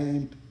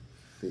and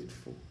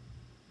faithful.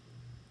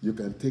 You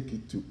can take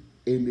it to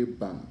any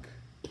bank.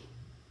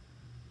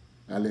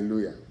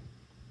 Hallelujah.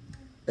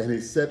 And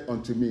he said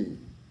unto me,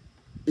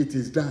 it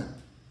is done.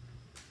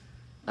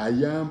 I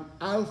am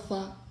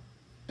Alpha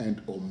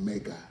and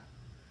Omega.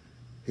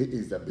 He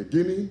is the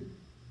beginning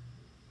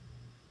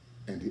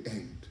and the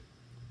end.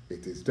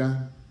 It is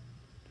done.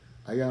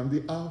 I am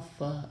the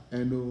Alpha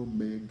and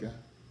Omega.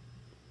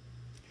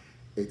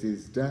 It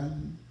is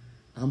done.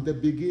 I'm the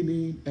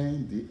beginning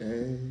and the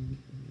end.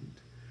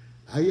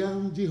 I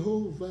am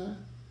Jehovah,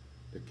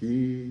 the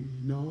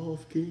King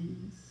of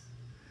Kings.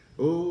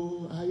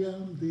 Oh, I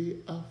am the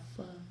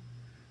Alpha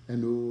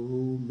and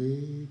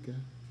Omega.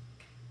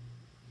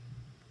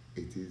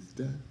 It is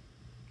done.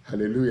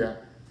 Hallelujah.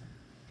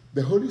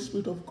 The Holy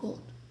Spirit of God,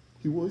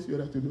 he wants you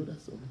to know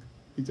that song.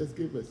 He just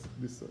gave us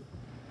this song.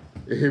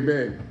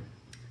 Amen.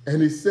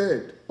 And he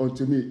said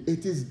unto me,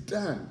 it is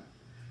done.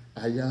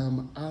 I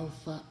am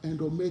Alpha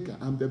and Omega.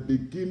 I'm the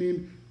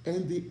beginning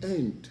and the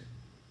end.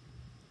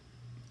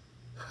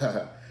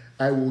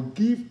 I will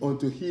give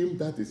unto him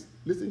that is,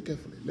 listen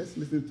carefully. Let's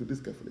listen to this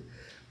carefully.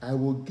 I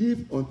will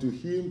give unto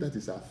him that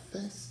is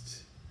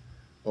athirst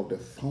of the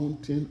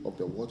fountain of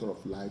the water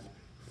of life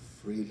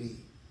freely.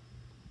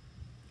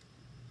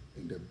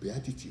 In the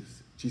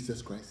Beatitudes,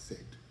 Jesus Christ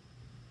said,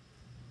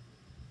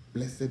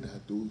 blessed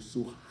are those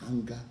who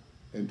hunger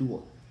and do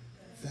what?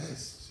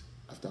 Thirst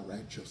after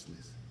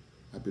righteousness.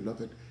 My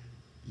beloved,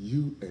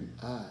 you and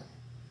I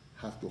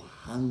have to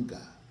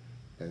hunger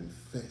and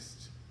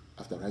thirst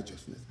after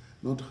righteousness,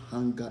 not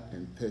hunger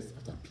and thirst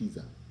after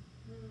pizza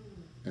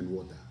and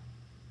water.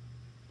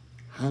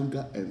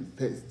 Hunger and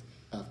thirst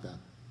after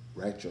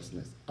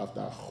righteousness,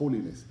 after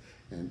holiness.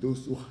 And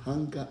those who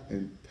hunger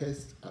and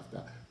thirst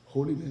after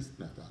holiness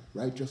and after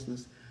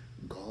righteousness,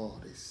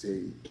 God is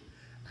saying,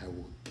 I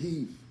will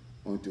give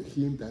unto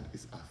him that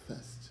is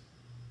athirst.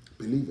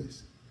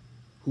 Believers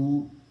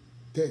who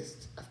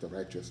thirst after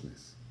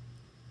righteousness.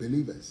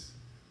 Believers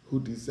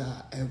who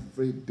desire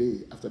every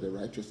day after the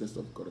righteousness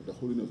of God, of the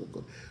holiness of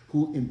God,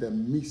 who in the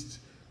midst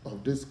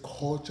of this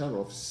culture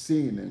of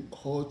sin and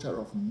culture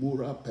of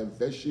moral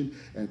perversion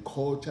and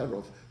culture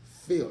of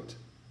filth,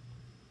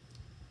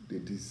 they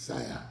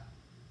desire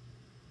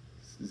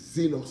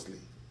zealously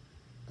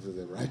after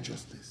the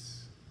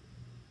righteousness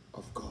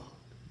of God.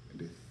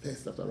 And they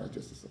thirst after the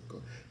righteousness of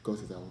God. God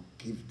says, I will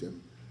give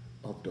them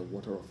of the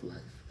water of life.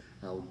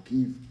 I will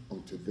give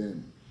unto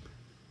them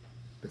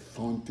the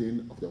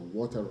fountain of the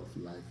water of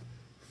life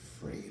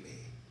freely.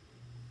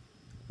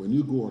 When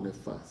you go on a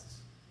fast,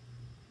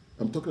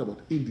 I'm talking about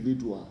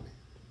individually.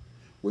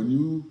 When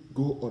you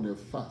go on a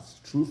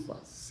fast, true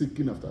fast,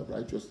 seeking after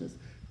righteousness,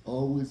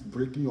 always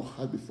breaking your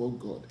heart before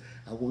God.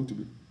 I want to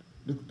be,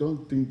 look,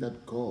 don't think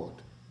that God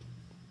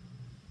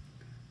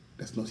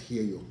does not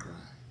hear your cry.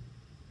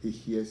 He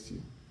hears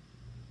you.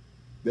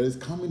 There is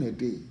coming a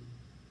day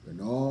when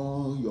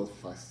all your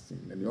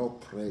fasting and your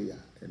prayer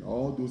and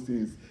all those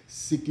things,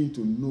 seeking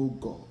to know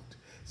God,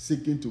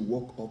 seeking to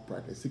walk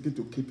upright, and seeking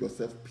to keep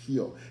yourself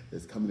pure,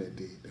 there's coming a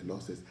day, the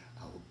Lord says,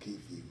 I will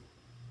give you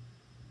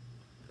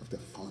of the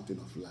fountain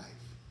of life,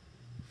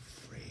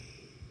 free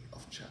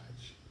of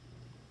charge.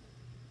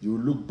 You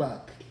look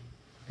back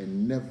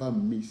and never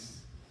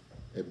miss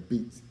a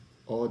bit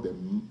or the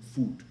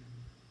food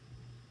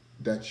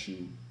that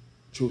you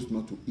chose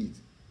not to eat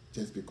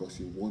just because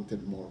you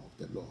wanted more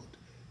of the Lord.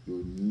 You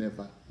will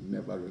never,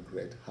 never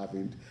regret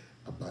having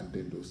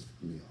abandoned those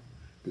meals,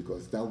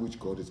 because that which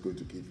God is going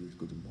to give you is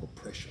going to be more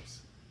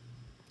precious.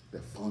 The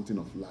fountain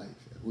of life.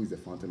 Who is the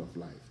fountain of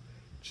life?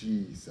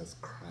 Jesus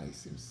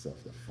Christ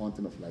himself, the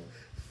fountain of life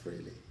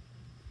freely.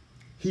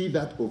 He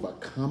that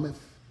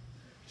overcometh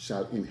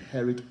shall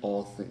inherit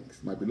all things.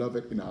 My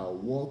beloved, in our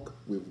walk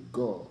with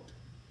God,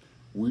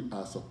 we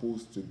are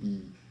supposed to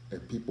be a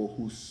people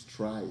who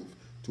strive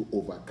to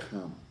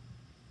overcome.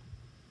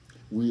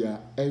 We are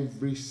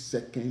every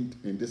second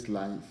in this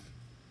life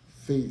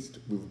faced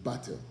with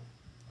battle.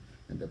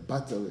 And the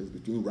battle is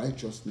between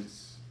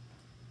righteousness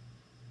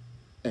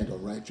and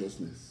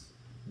unrighteousness,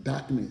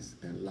 darkness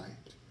and light.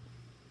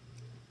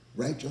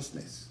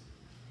 Righteousness.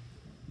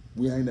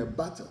 We are in a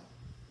battle.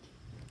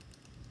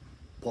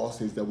 Paul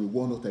says that we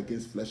war not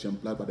against flesh and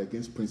blood, but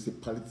against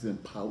principalities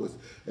and powers,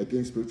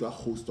 against spiritual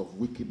hosts of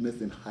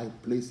wickedness in high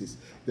places.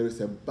 There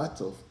is a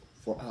battle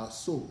for our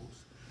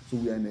souls. So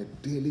we are in a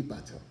daily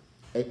battle,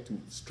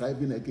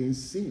 striving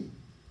against sin.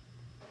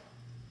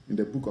 In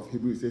the book of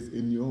Hebrews, it says,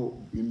 in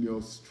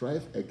your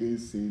strife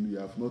against sin, you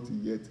have not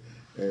yet,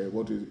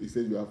 it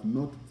says, you have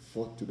not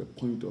fought to the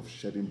point of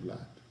shedding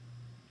blood.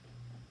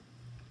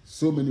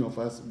 So many of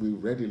us, we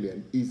readily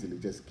and easily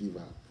just give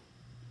up.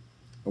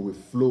 and we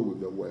flow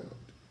with the world.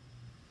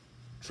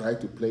 Try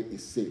to play it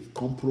safe,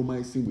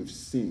 compromising with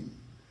sin.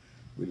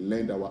 We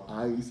lend our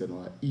eyes and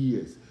our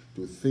ears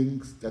to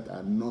things that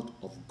are not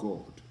of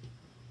God.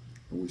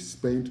 And we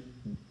spend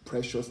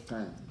precious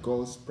time,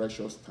 God's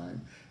precious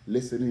time,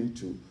 listening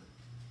to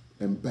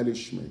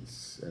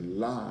embellishments and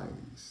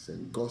lies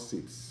and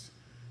gossips,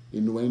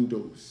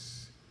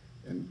 innuendos,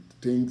 and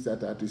things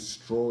that are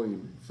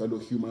destroying fellow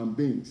human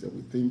beings.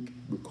 And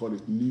we call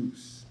it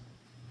news.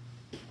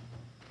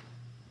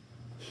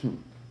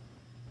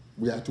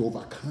 We are to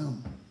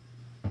overcome.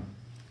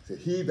 So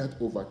he that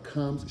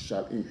overcomes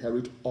shall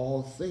inherit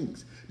all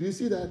things. Do you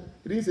see that?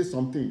 It didn't say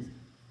some things.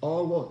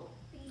 All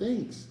what?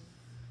 Things.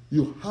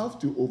 You have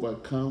to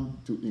overcome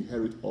to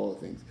inherit all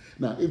things.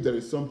 Now, if there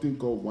is something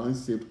called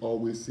once saved,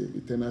 always saved,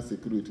 eternal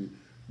security,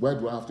 where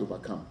do I have to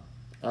overcome?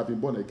 I've been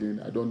born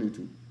again. I don't need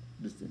to.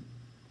 This thing.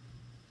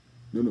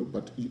 No,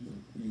 but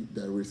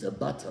there is a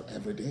battle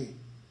every day.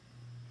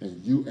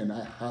 And you and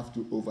I have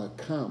to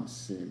overcome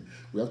sin.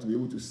 We have to be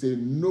able to say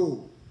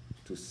no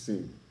to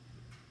sin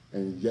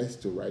and yes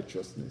to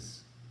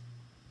righteousness.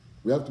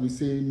 We have to be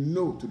saying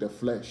no to the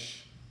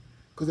flesh.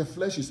 Because the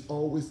flesh is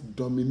always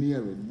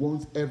domineering,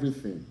 wants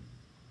everything.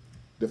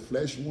 The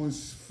flesh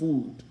wants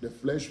food. The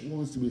flesh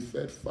wants to be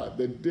fed fat.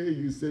 The day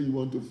you say you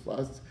want to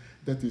fast,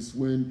 that is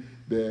when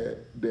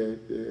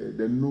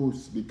the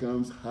nose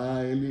becomes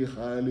highly,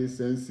 highly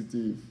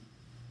sensitive.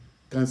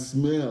 Can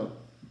smell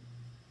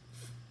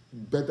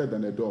better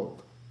than a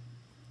dog.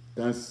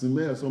 Can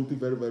smell something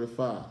very, very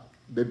far.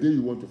 The day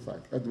you want to fight,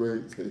 that's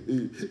where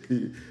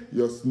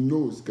your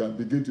nose can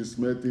begin to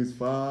smell things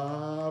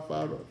far,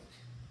 far off.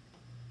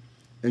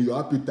 And your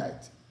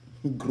appetite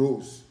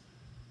grows.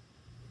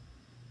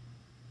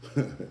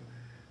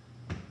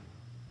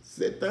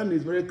 Satan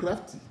is very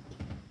crafty.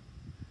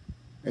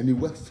 And he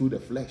works through the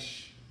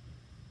flesh.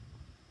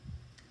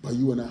 But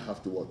you and I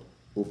have to what?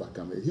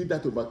 Overcome it. He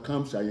that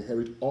overcomes shall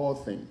inherit all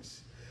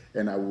things.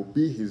 And I will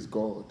be his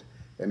God.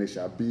 And he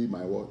shall be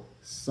my what?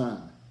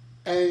 Son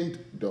and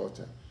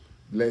daughter.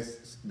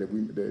 Lest the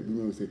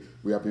women will say,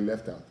 we have been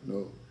left out.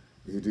 No.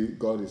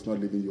 God is not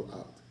leaving you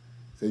out.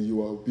 Say, you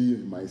will be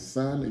my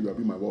son and you will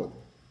be my what?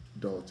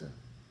 Daughter.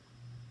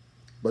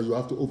 But you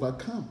have to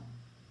overcome.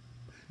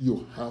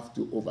 You have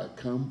to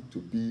overcome to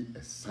be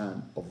a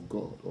son of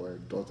God or a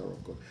daughter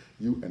of God.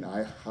 You and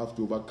I have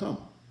to overcome.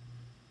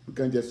 We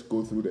can't just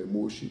go through the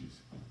emotions.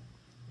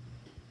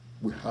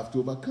 We have to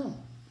overcome.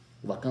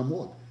 Overcome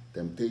what?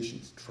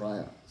 Temptations,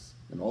 trials,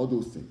 and all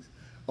those things.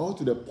 All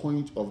to the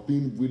point of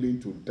being willing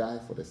to die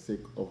for the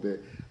sake of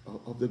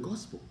the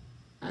gospel.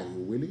 Are you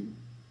willing?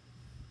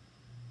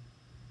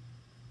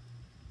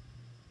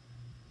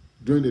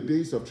 During the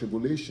days of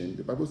tribulation,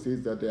 the Bible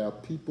says that there are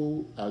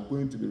people are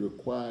going to be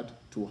required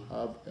to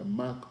have a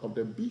mark of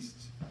the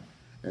beast.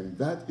 And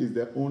that is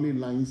the only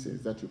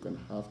license that you can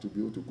have to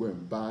be able to go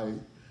and buy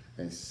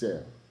and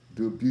sell,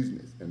 do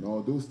business, and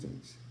all those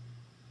things.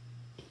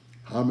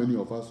 How many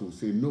of us will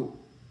say no?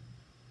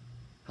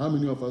 How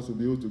many of us will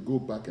be able to go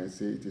back and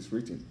say it is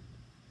written,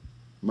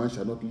 man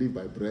shall not live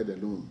by bread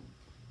alone,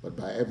 but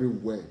by every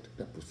word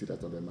that proceeds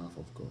out of the mouth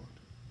of God?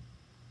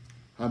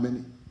 How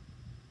many?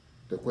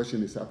 The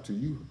question is up to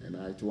you and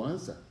I to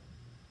answer.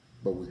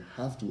 But we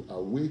have to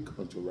awake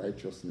unto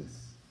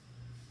righteousness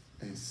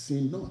and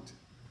sin not.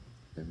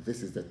 And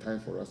this is the time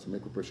for us to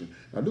make preparation.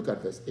 Now look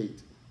at verse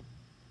 8.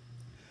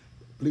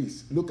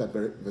 Please look at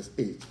verse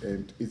 8.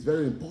 And it's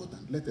very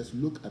important. Let us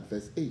look at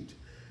verse 8.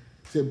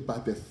 Say,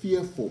 but the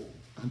fearful.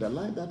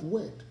 Underline that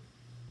word.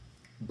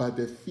 But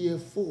the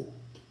fearful.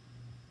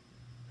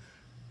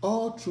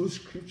 All through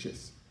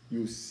scriptures,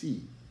 you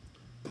see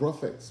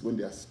prophets when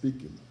they are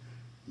speaking,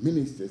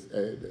 ministers,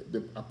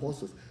 the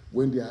apostles,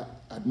 when they are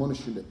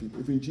admonishing the people.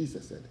 Even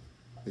Jesus said,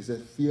 he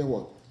said, fear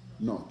what?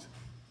 Not.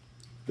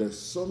 There's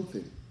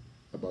something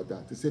about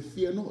that. He said,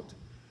 fear not.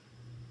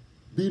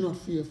 Be not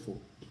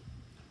fearful.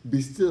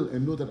 Be still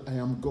and know that I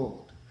am God.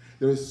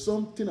 There is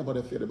something about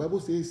the fear. The Bible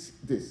says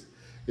this.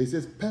 It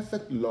says,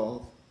 perfect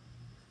love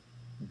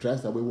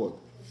drives away what?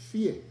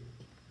 Fear.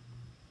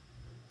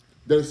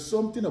 There is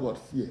something about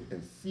fear,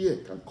 and fear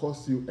can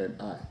cause you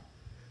and I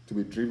to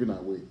be driven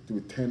away, to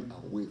be turned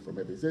away from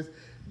it. It says,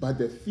 but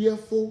the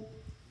fearful,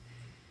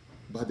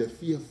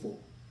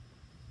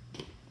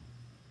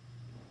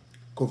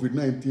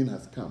 COVID-19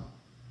 has come.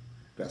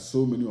 There are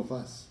so many of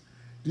us.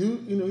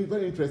 You know, it's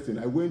very interesting.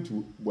 I went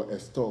to a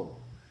store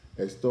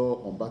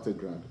on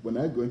Battleground. When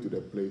I go into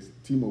the place,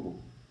 T-Mobile,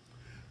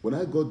 when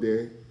I got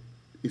there,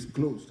 it's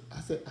closed.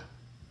 I said,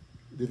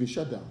 they've been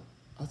shut down.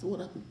 I said, what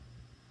happened?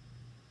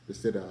 They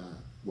said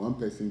one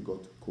person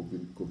got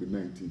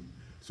COVID-19,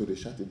 so they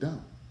shut it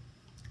down.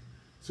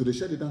 So they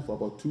shut it down for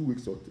about 2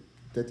 weeks or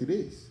 30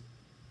 days.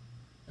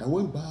 I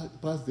went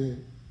past there,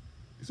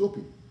 it's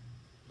open.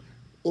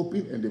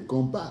 Open, and they've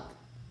gone back.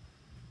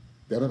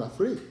 They're not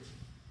afraid.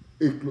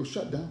 It closed,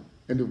 shut down,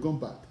 and they've gone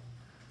back.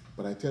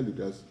 But I tell you,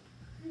 there's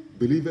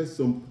believers,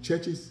 some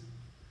churches,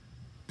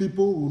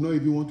 people who don't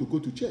even want to go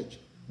to church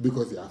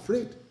because they are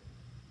afraid.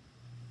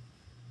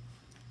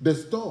 The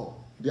store,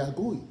 they are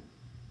going.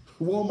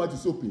 Walmart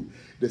is open.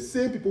 The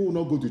same people who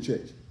will not go to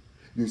church,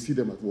 you see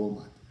them at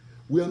Walmart.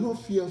 We are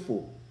not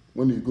fearful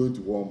when you go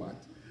into Walmart,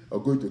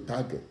 or going to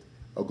Target,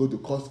 or go to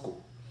Costco,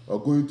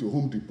 or going to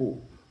Home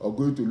Depot, or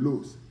going to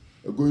Lowe's,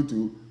 or going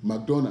to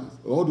McDonald's,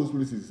 all those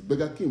places,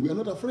 Burger King. We are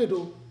not afraid,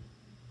 though.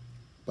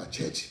 But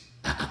church,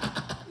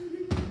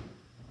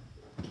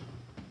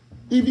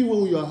 even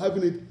when you are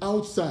having it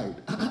outside,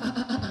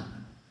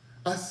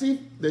 as if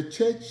the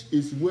church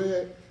is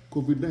where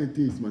COVID-19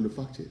 is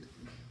manufactured.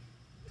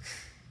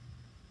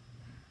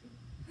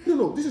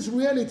 No, this is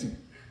reality.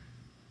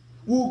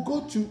 We'll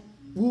go to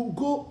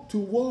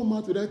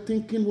Walmart without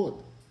thinking what?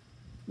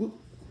 No,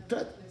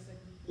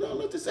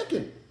 not a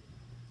second.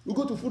 We'll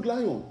go to Food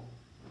Lion.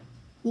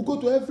 We'll go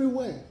to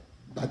everywhere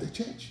but the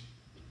church.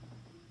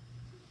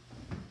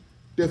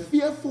 The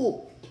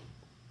fearful.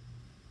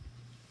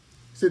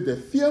 Say the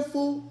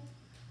fearful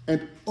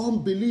and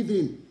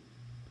unbelieving.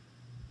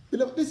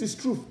 Beloved, this is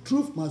truth.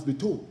 Truth must be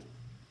told.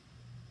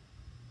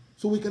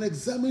 So we can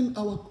examine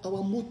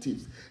our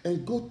motives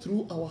and go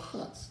through our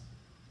hearts.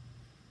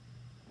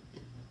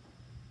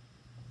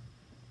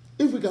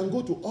 If we can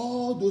go to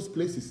all those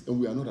places and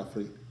we are not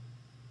afraid.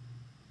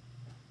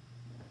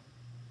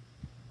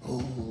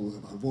 Oh,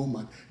 at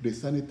Walmart, they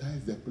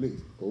sanitize their place.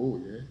 Oh,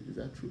 yeah, is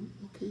that true?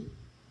 Okay.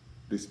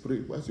 They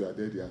spray. Once you are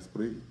there, they are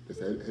spraying.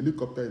 There's a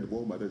helicopter in the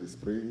Walmart that is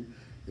spraying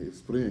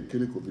and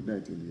killing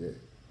COVID-19 in the air.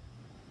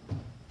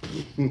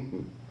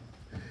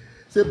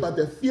 Say, but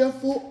the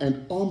fearful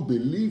and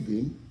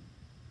unbelieving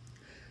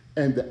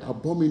and the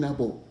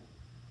abominable.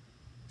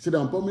 See, the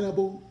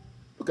abominable,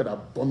 look at the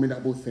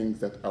abominable things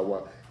that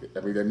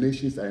the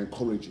nations are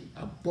encouraging.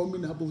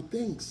 Abominable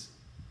things.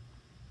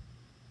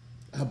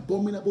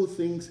 Abominable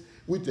things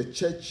which the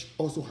church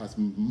also has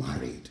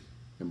married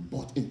and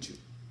bought into.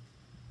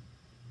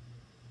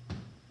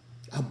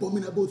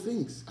 Abominable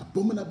things,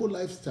 abominable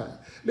lifestyle.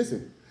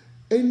 Listen,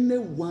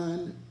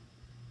 anyone,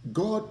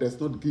 God does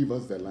not give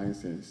us the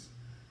license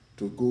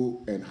to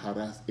go and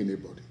harass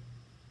anybody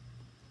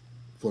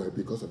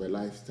because of a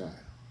lifestyle.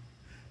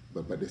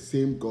 But the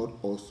same God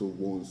also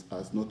wants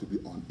us not to be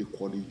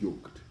unequally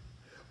yoked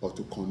or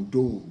to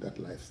condone that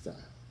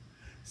lifestyle.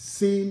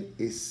 Sin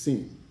is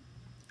sin,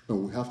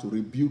 and we have to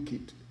rebuke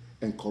it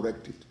and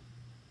correct it.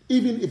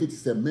 Even if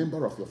it's a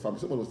member of your family.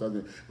 Someone was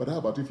asking me, but how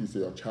about if you say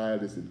your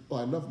child is in,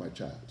 I love my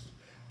child,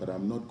 but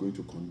I'm not going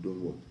to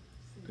condone what?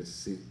 The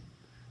sin.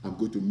 I'm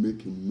going to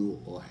make him know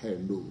or her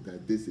know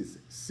that this is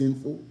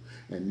sinful,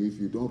 and if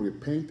you don't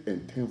repent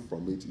and turn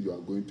from it, you are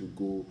going to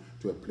go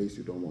to a place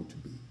you don't want to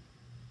be.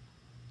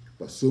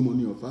 But so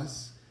many of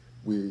us,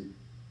 we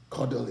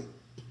coddle it,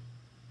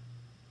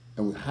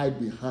 and we hide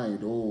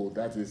behind,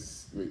 that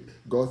is,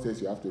 God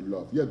says you have to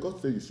love. Yeah, God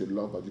says you should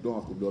love, but you don't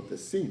have to love the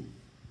sin.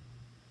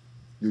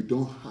 You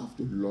don't have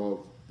to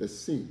love the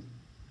sin.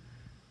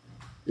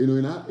 You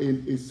know,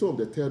 in some of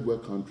the third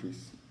world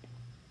countries,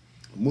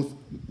 most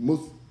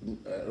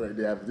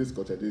they have this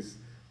culture,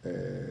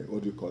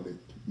 what do you call it?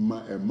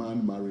 A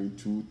man marrying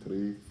 2,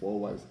 3, 4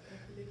 wives.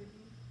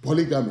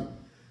 Polygamy.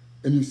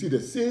 And you see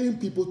the same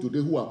people today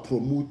who are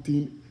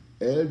promoting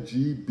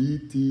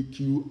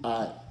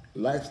LGBTQI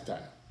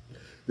lifestyle.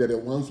 They're the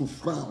ones who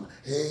frown.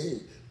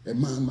 Hey, a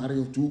man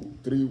marrying 2,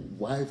 3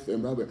 wives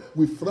and blah, blah.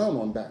 We frown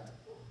on that.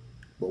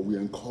 But we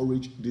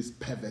encourage this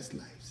perverse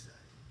lifestyle.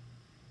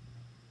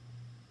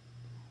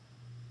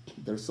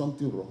 There's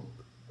something wrong.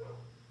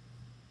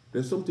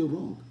 There's something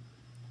wrong.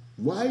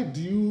 Why do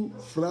you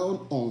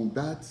frown on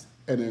that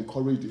and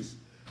encourage this?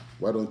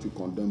 Why don't you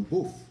condemn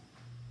both?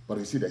 But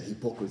you see the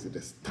hypocrisy,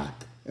 the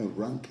stark and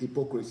rank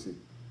hypocrisy.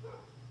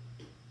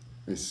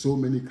 And so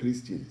many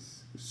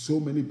Christians, so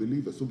many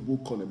believers, some people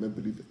call them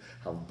unbelievers,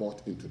 have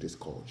bought into this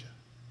culture.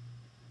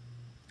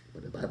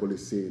 But the Bible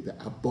is saying the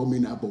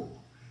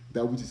abominable,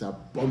 that which is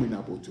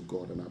abominable to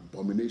God, an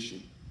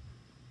abomination.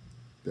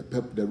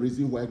 The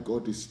reason why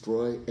God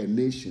destroyed a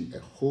nation, a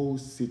whole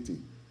city,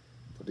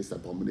 for this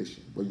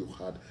abomination, where you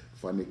had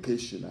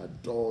fornication,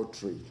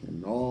 adultery,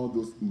 and all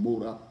those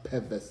moral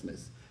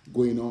perverseness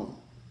going on,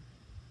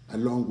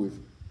 along with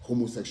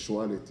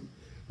homosexuality,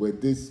 where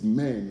these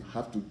men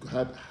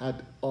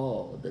had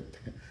all the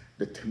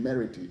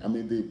temerity. I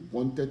mean, they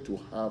wanted to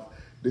have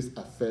this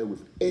affair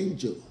with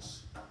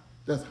angels.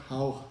 That's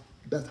how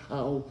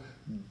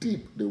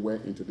deep they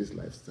went into this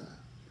lifestyle.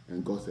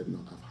 And God said, no,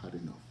 I've had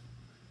enough.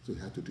 So he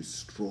had to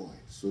destroy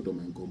Sodom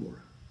and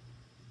Gomorrah.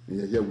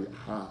 And here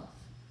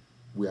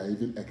we are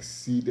even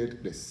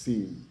exceeded the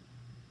sin,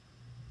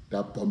 the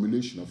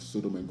abomination of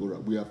Sodom and Gomorrah.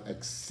 We have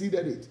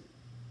exceeded it.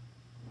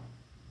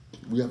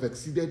 We have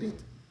exceeded it.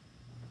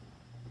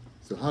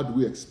 So how do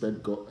we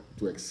expect God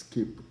to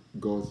escape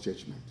God's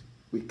judgment?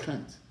 We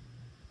can't.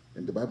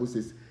 And the Bible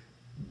says,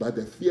 but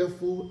the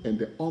fearful and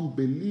the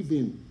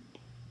unbelieving,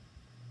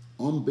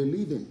 and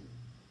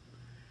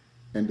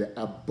the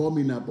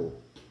abominable,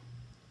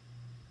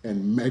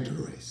 and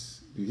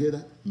murderers. Do you hear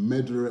that?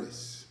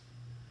 Murderers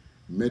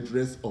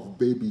of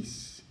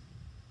babies.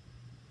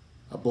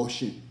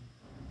 Abortion.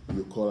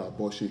 You call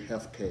abortion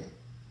healthcare.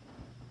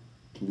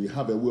 We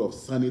have a way of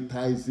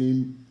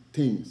sanitizing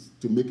things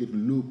to make it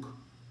look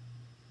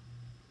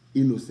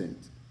innocent.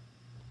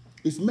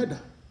 It's murder.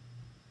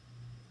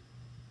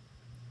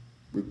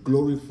 We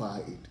glorify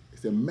it.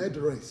 It's a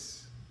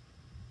murderess.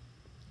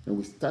 And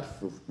we start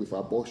with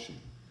abortion.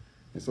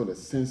 And so the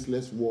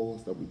senseless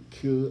wars that we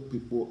kill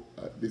people,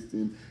 this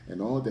thing,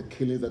 and all the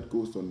killings that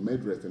goes on,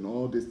 murderers and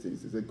all these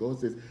things. God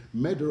says,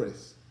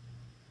 murderers,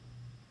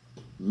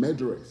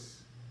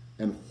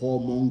 and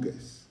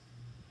whoremongers.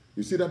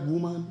 You see that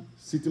woman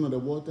sitting on the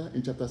water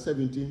in chapter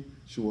 17?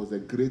 She was a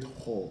great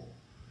whore.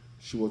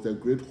 She was a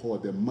great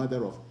whore, the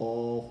mother of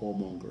all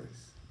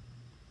whoremongers.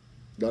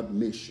 That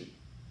nation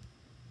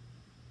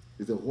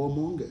is a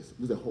whoremongers.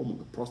 Who's a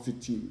whoremonger?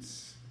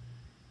 Prostitutes,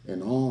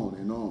 and on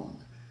and on.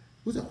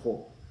 Who's a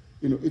whore?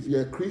 You know, if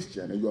you're a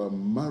Christian and you are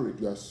married,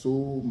 you are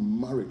so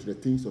married to the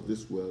things of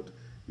this world,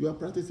 you are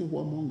practicing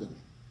whoremongering.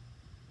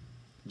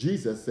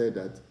 Jesus said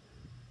that,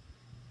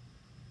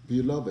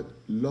 beloved,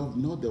 love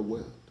not the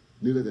world,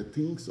 neither the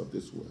things of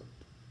this world.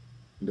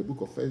 In the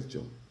book of 1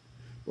 John.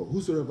 But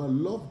whosoever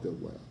loves the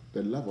world,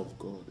 the love of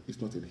God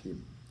is not in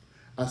him.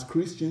 As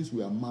Christians,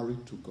 we are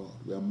married to God.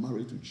 We are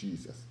married to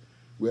Jesus.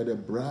 We are the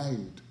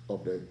bride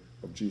of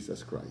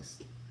Jesus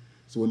Christ.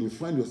 So when you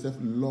find yourself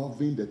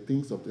loving the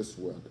things of this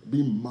world,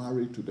 being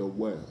married to the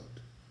world,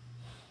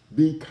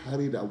 being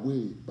carried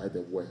away by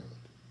the world,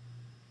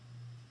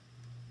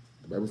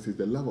 the Bible says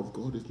the love of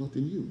God is not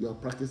in you. You are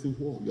practicing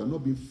whore. You are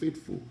not being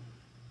faithful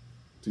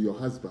to your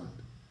husband,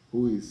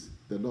 who is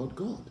the Lord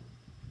God.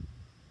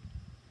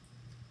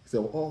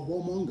 So all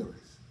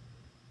whoremongers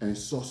and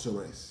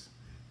sorcerers.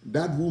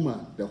 That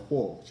woman, the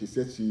whore, she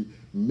said she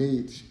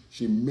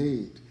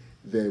made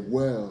the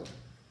world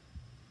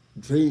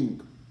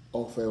drink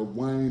of a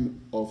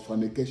wine of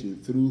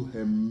fornication through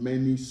her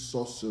many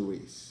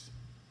sorceries.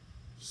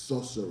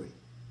 Sorcery.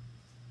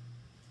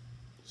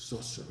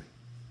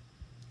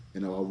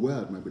 And our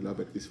world, my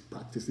beloved, is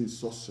practicing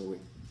sorcery.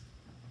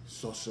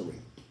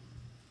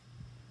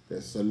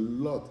 There's a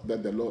lot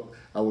that the Lord,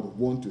 I would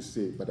want to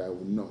say, but I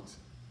will not.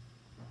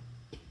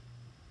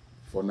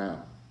 For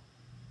now.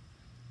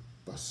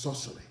 But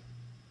sorcery,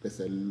 there's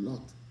a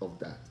lot of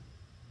that.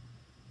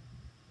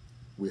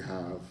 We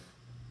have,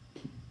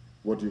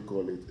 what do you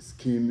call it?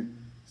 Skin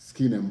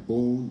and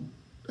bone.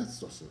 That's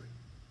sorcery.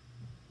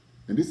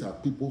 And these are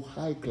people,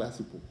 high-class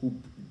people, who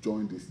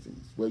join these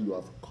things, where you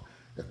have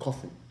a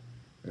coffin,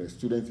 and a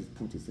student is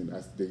put it in,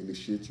 as they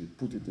initiate you,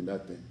 put it in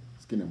that thing,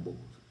 skin and bone.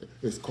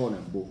 It's skull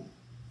and bone.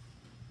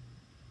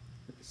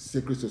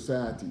 Secret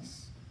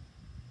societies.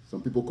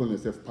 Some people call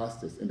themselves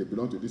pastors, and they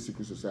belong to these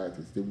secret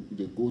societies.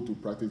 They go to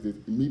practice it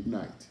at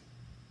midnight,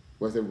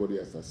 whilst everybody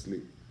else is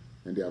asleep.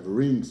 And they have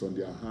rings on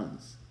their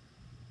hands.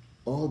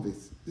 All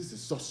this is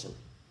sorcery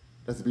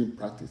that's being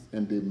practiced.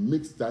 And they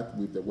mix that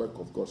with the work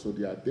of God. So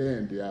they are there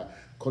and they are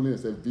calling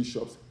themselves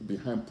bishops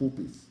behind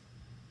pulpits.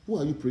 Who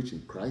are you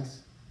preaching?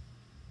 Christ?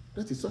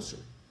 That is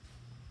sorcery.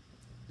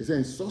 It's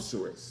saying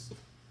sorcerers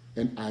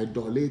and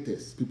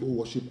idolaters. People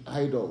worship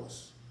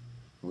idols.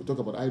 When we talk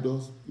about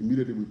idols,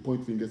 immediately we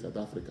point fingers at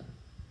Africa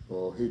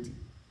or Haiti.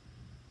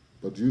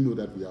 But do you know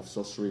that we have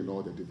sorcery in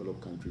all the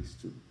developed countries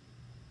too?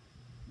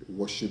 They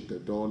worship the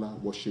dollar,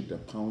 worship the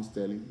pound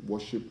sterling,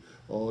 worship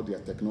all their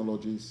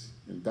technologies,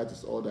 and that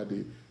is all that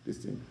this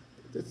thing.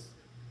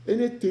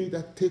 Anything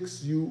that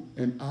takes you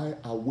and I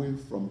away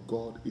from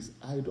God is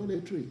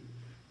idolatry.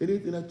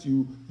 Anything that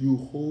you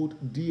hold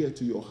dear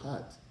to your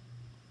heart,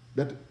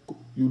 that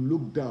you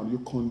look down, you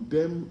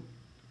condemn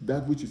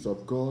that which is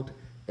of God,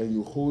 and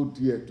you hold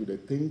dear to the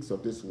things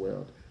of this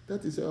world,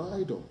 that is an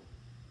idol.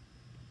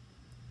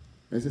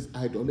 And it says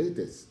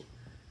idolaters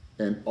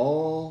and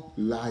all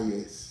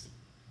liars,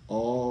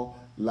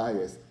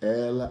 L-I-A-R-S,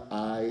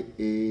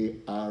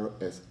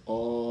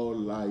 all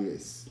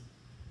liars.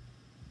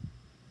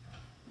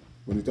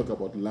 When you talk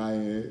about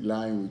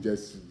lying, we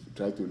just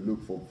try to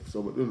look for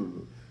someone.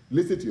 No.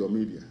 Listen to your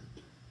media.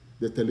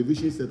 The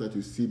television set that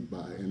you sit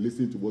by and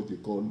listen to what they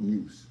call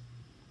news.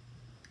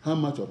 How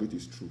much of it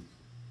is true?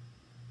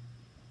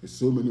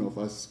 So many of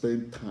us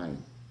spend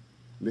time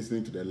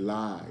listening to the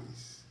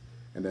lies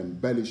and the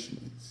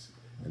embellishments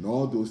and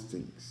all those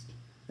things.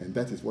 And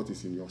that is what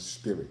is in your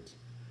spirit.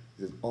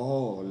 It is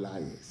all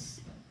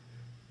liars.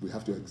 We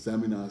have to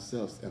examine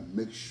ourselves and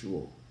make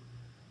sure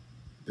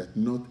that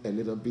not a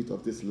little bit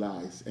of these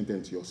lies enter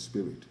into your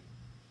spirit.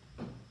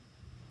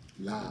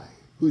 Lie.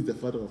 Who is the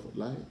father of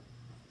lie?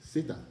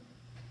 Satan.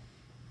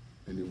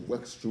 And he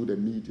works through the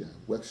media,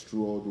 works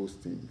through all those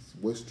things,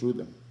 works through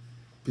them.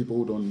 People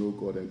who don't know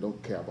God and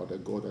don't care about the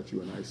God that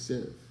you and I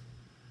serve.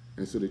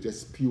 And so they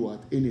just spew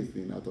out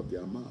anything out of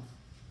their mouth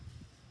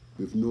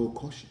with no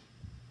caution.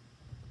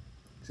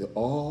 So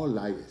all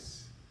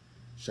liars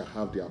shall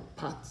have their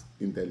part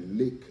in the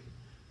lake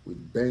which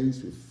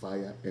burns with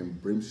fire and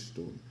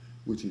brimstone,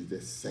 which is the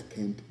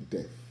second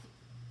death.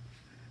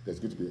 There's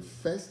going to be a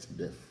first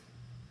death,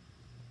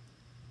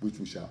 which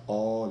we shall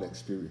all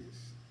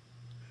experience.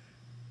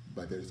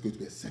 But there is going to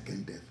be a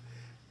second death.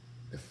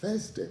 The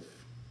first death,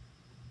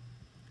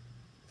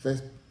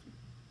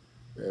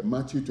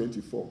 Matthew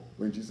 24,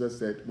 when Jesus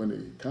said, when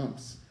he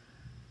comes,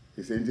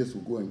 his angels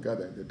will go and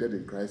gather, the dead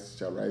in Christ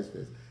shall rise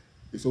first.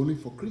 It's only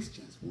for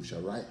Christians who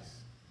shall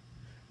rise.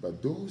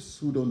 But those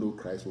who don't know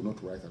Christ will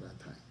not rise at that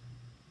time.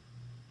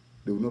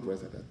 They will not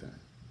rise at that time.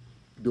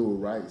 They will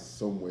rise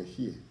somewhere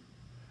here.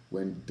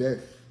 When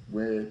death,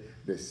 where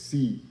the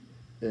sea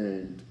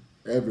and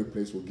every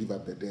place will give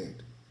up the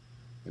dead.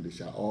 And they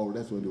shall all,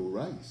 that's when they will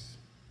rise.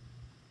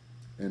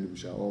 And we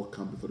shall all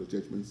come before the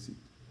judgment seat.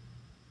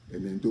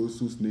 And then those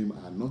whose names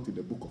are not in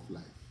the book of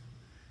life,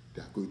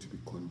 they are going to be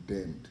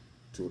condemned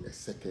to a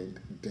second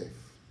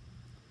death.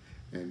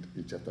 And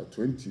in chapter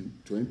 20,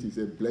 it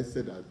says,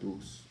 blessed are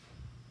those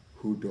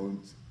who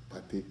don't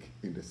partake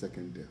in the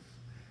second death.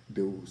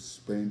 They will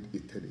spend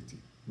eternity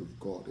with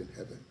God in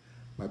heaven.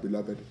 My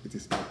beloved, it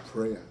is my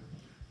prayer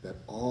that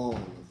all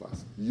of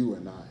us, you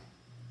and I,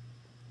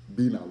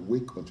 being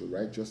awake unto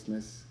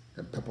righteousness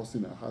and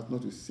purposing our hearts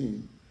not to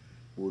sin,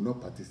 will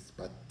not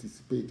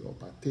participate or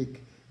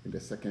partake in the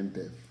second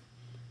death.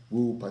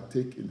 We will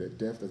partake in the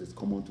death that is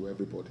common to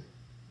everybody.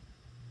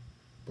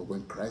 But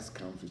when Christ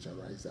comes, we shall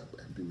rise up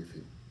and be with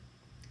him.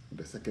 And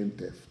the second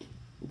death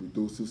will be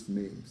those whose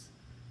names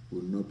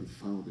will not be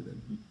found in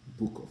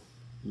the book of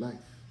life.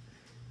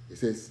 It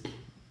says,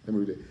 let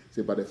me read it. It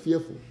says, but the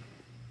fearful,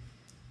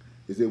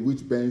 it says,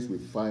 which burns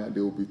with fire,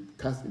 they will be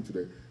cast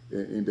into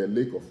in the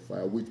lake of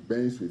fire, which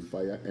burns with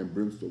fire and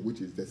brimstone,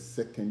 which is the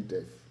second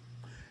death.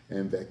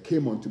 And there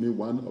came unto me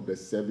one of the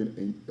seven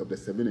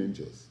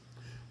angels,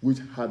 which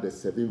had the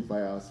 7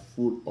 vials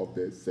full of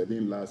the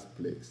 7 last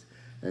plagues,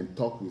 and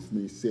talked with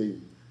me,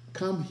 saying,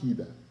 come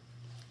hither,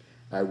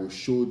 I will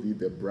show thee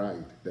the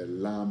bride, the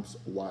Lamb's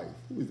wife.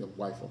 Who is the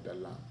wife of the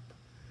Lamb?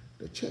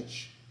 The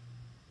church.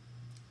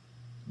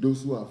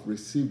 Those who have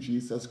received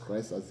Jesus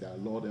Christ as their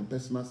Lord and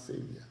personal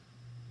Savior.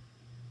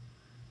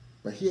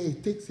 But here he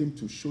takes him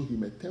to show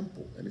him a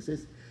temple. And he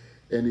says,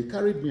 and he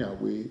carried me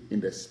away in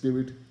the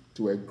spirit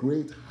to a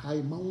great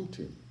high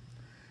mountain,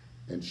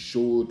 and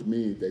showed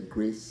me the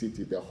great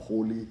city, the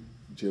holy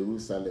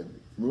Jerusalem.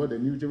 Remember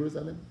the new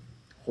Jerusalem?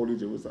 Holy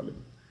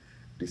Jerusalem.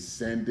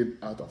 Descending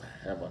out of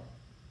heaven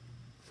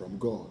from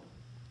God.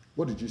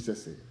 What did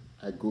Jesus say?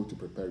 I go to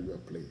prepare you a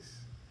place.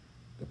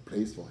 The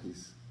place for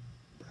his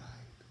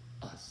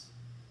bride, us.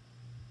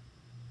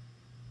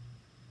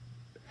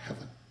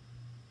 Heaven.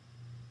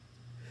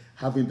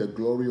 Having the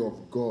glory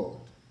of God,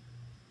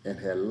 and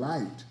her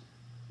light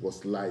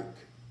was like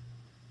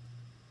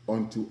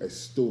unto a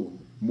stone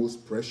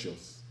most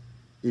precious,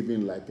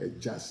 even like a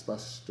jasper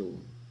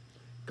stone,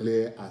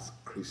 clear as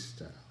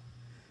crystal,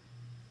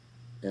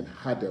 and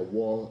had a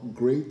wall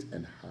great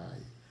and high,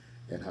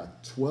 and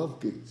had 12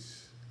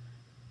 gates,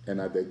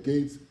 and at the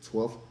gates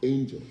 12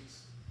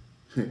 angels.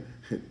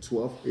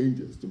 12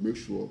 angels, to make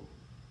sure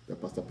that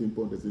Pastor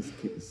Pimpon doesn't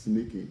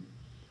sneak in.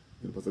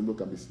 Pastor Pimpon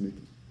can be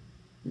sneaky.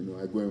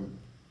 I go and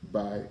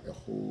buy a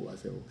whole, I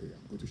say, okay,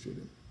 I'm going to show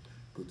them.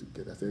 Go to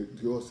get, I said,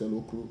 do you all sell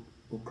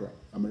okra?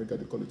 America,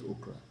 they call it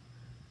okra.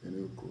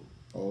 And okra,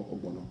 or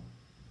ogbono.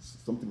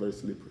 Something very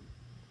slippery.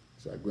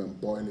 So I go and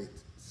boil it,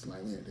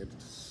 slime it, and then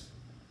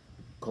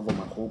cover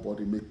my whole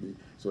body, make me,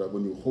 so that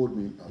when you hold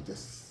me, I'll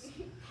just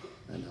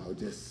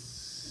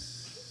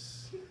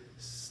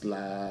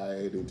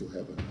slide into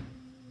heaven.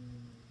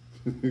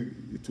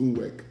 It won't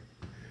work.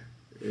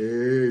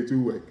 It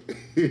won't work.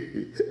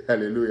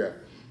 Hallelujah.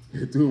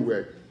 It won't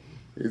work.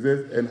 It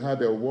says, and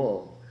had a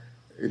wall,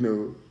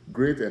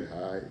 great and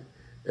high,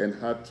 and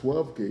had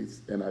 12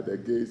 gates, and at the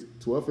gates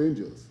 12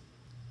 angels.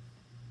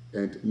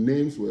 And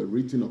names were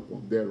written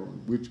upon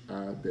thereon, which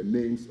are the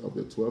names of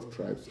the 12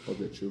 tribes of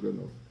the children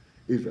of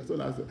Israel. So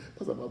I said,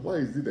 Pastor, why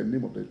is it the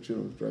name of the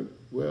children of Israel?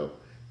 Well,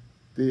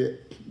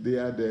 they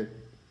are the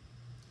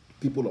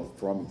people of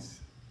promise,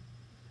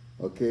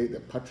 okay, the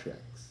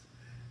patriarchs,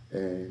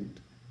 and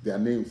their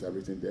names are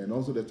written there. And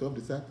also the 12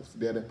 disciples,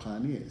 they are the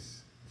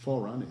pioneers,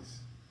 forerunners,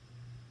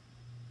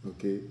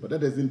 okay? But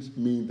that doesn't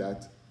mean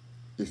that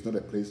it's not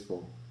a place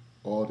for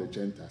all the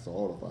Gentiles or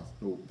all of us.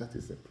 No, that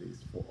is a place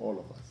for all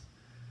of us.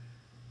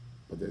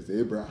 But there's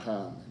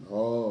Abraham and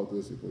all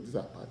those people. These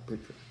are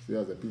patriarchs. These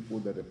are the people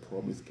that the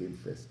promise came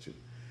first to.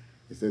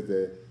 It says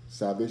the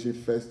salvation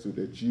first to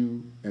the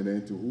Jew and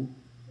then to who?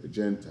 The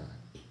Gentile.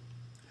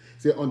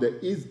 See, on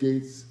the east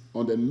gates,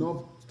 on the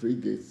north 3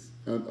 gates,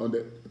 and on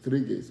the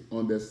 3 gates,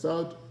 on the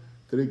south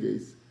 3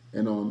 gates,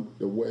 and on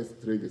the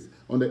west 3 gates.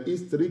 On the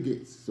east 3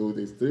 gates, so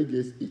there's 3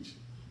 gates each.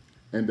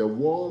 And the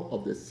wall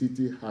of the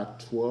city had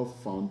 12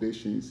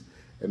 foundations,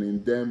 and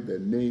in them the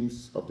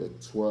names of the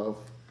 12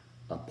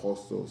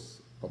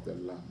 apostles of the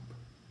Lamb.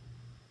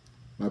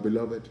 My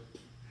beloved,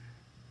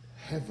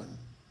 heaven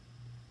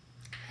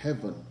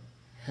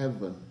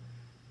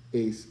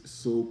is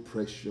so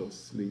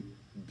preciously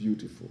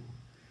beautiful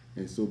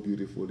and so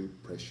beautifully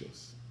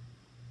precious.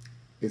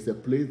 It's a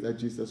place that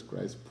Jesus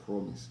Christ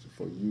promised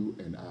for you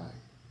and I.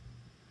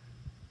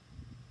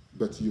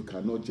 But you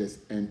cannot just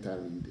enter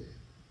in there.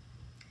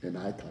 And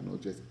I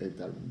cannot just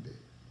enter in there.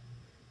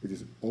 It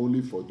is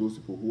only for those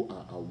people who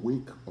are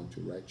awake unto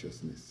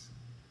righteousness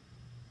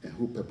and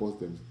who purpose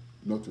them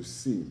not to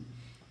sin.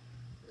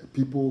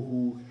 People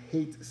who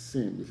hate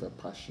sin with a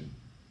passion.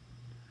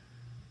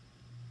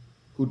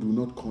 who do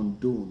not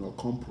condone or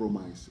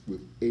compromise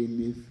with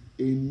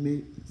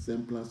any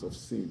semblance of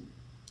sin.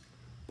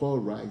 Paul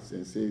writes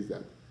and says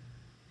that,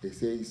 he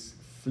says,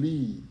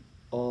 flee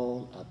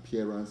all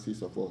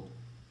appearances of what?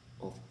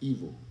 Of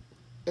evil.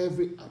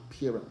 Every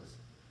appearance,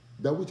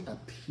 that which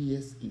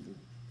appears evil,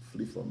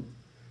 flee from it.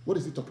 What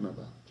is he talking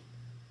about?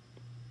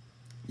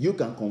 You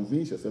can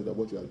convince yourself that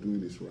what you are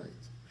doing is right,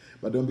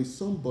 but there'll be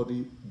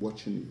somebody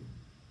watching you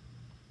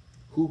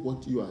who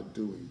what you are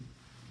doing,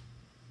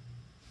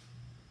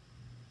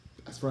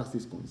 as far as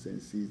this concerned,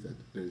 sees that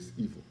there is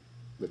evil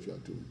that you are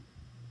doing.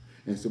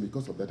 And so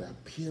because of that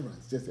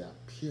appearance, just the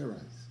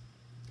appearance,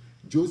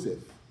 Joseph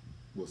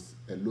was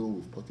alone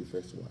with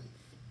Potiphar's wife.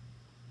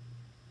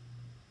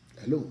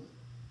 Alone.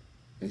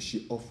 And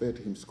she offered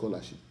him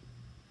scholarship.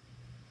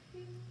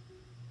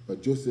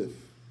 But Joseph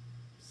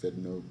said,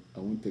 no, I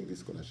won't take this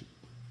scholarship.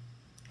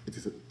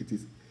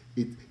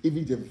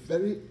 Even the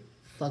very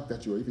fact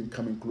that you are even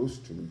coming close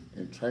to me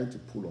and trying to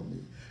pull on me,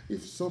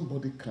 if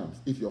somebody comes,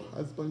 if your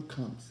husband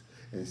comes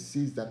and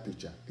sees that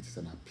picture, it is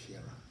an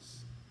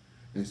appearance.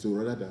 And so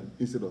rather than,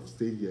 instead of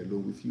staying here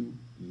alone with you,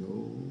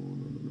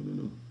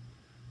 no,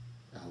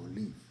 I will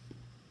leave.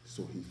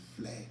 So he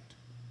fled.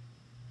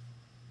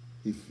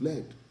 He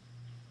fled.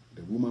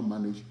 The woman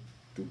managed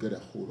to get a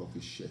hold of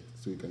his shirt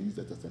so he can use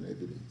that as an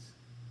evidence.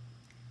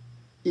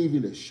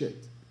 Even the shirt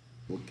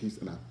gives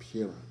an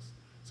appearance.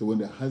 So when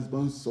the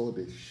husband saw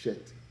the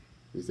shirt,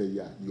 he said,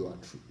 yeah, you are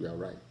true. You are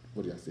right.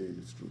 What you are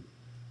saying is true.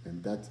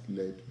 And that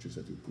led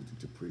Joseph to be put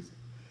into prison.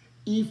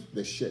 If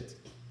the shirt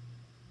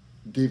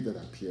gave that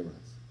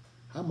appearance,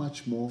 how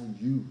much more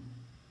you,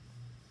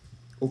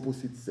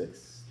 opposite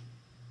sex,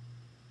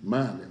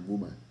 man and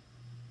woman,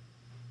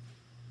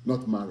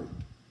 not married?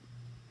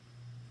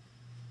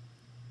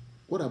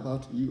 What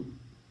about you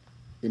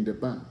in the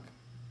bank?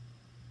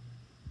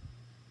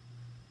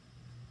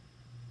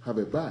 Have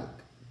a bag,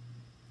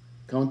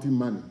 counting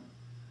money,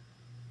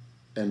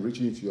 and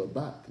reaching into your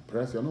bag.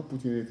 Perhaps you're not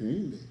putting anything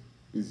in there.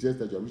 It's just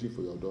that you're reaching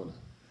for your dollar.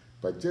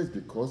 But just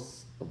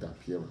because of the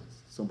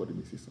appearance, somebody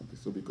may say something.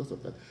 So because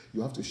of that,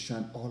 you have to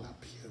shun all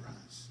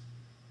appearance.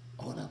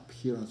 All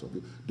appearance of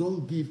you.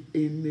 Don't give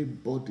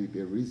anybody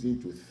the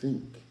reason to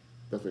think.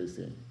 That's what he's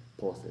saying.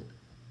 Paul said.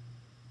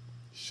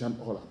 Shun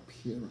all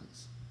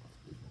appearance of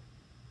evil.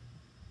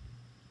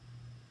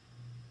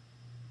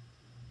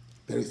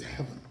 There is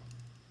heaven.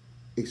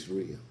 It's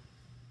real.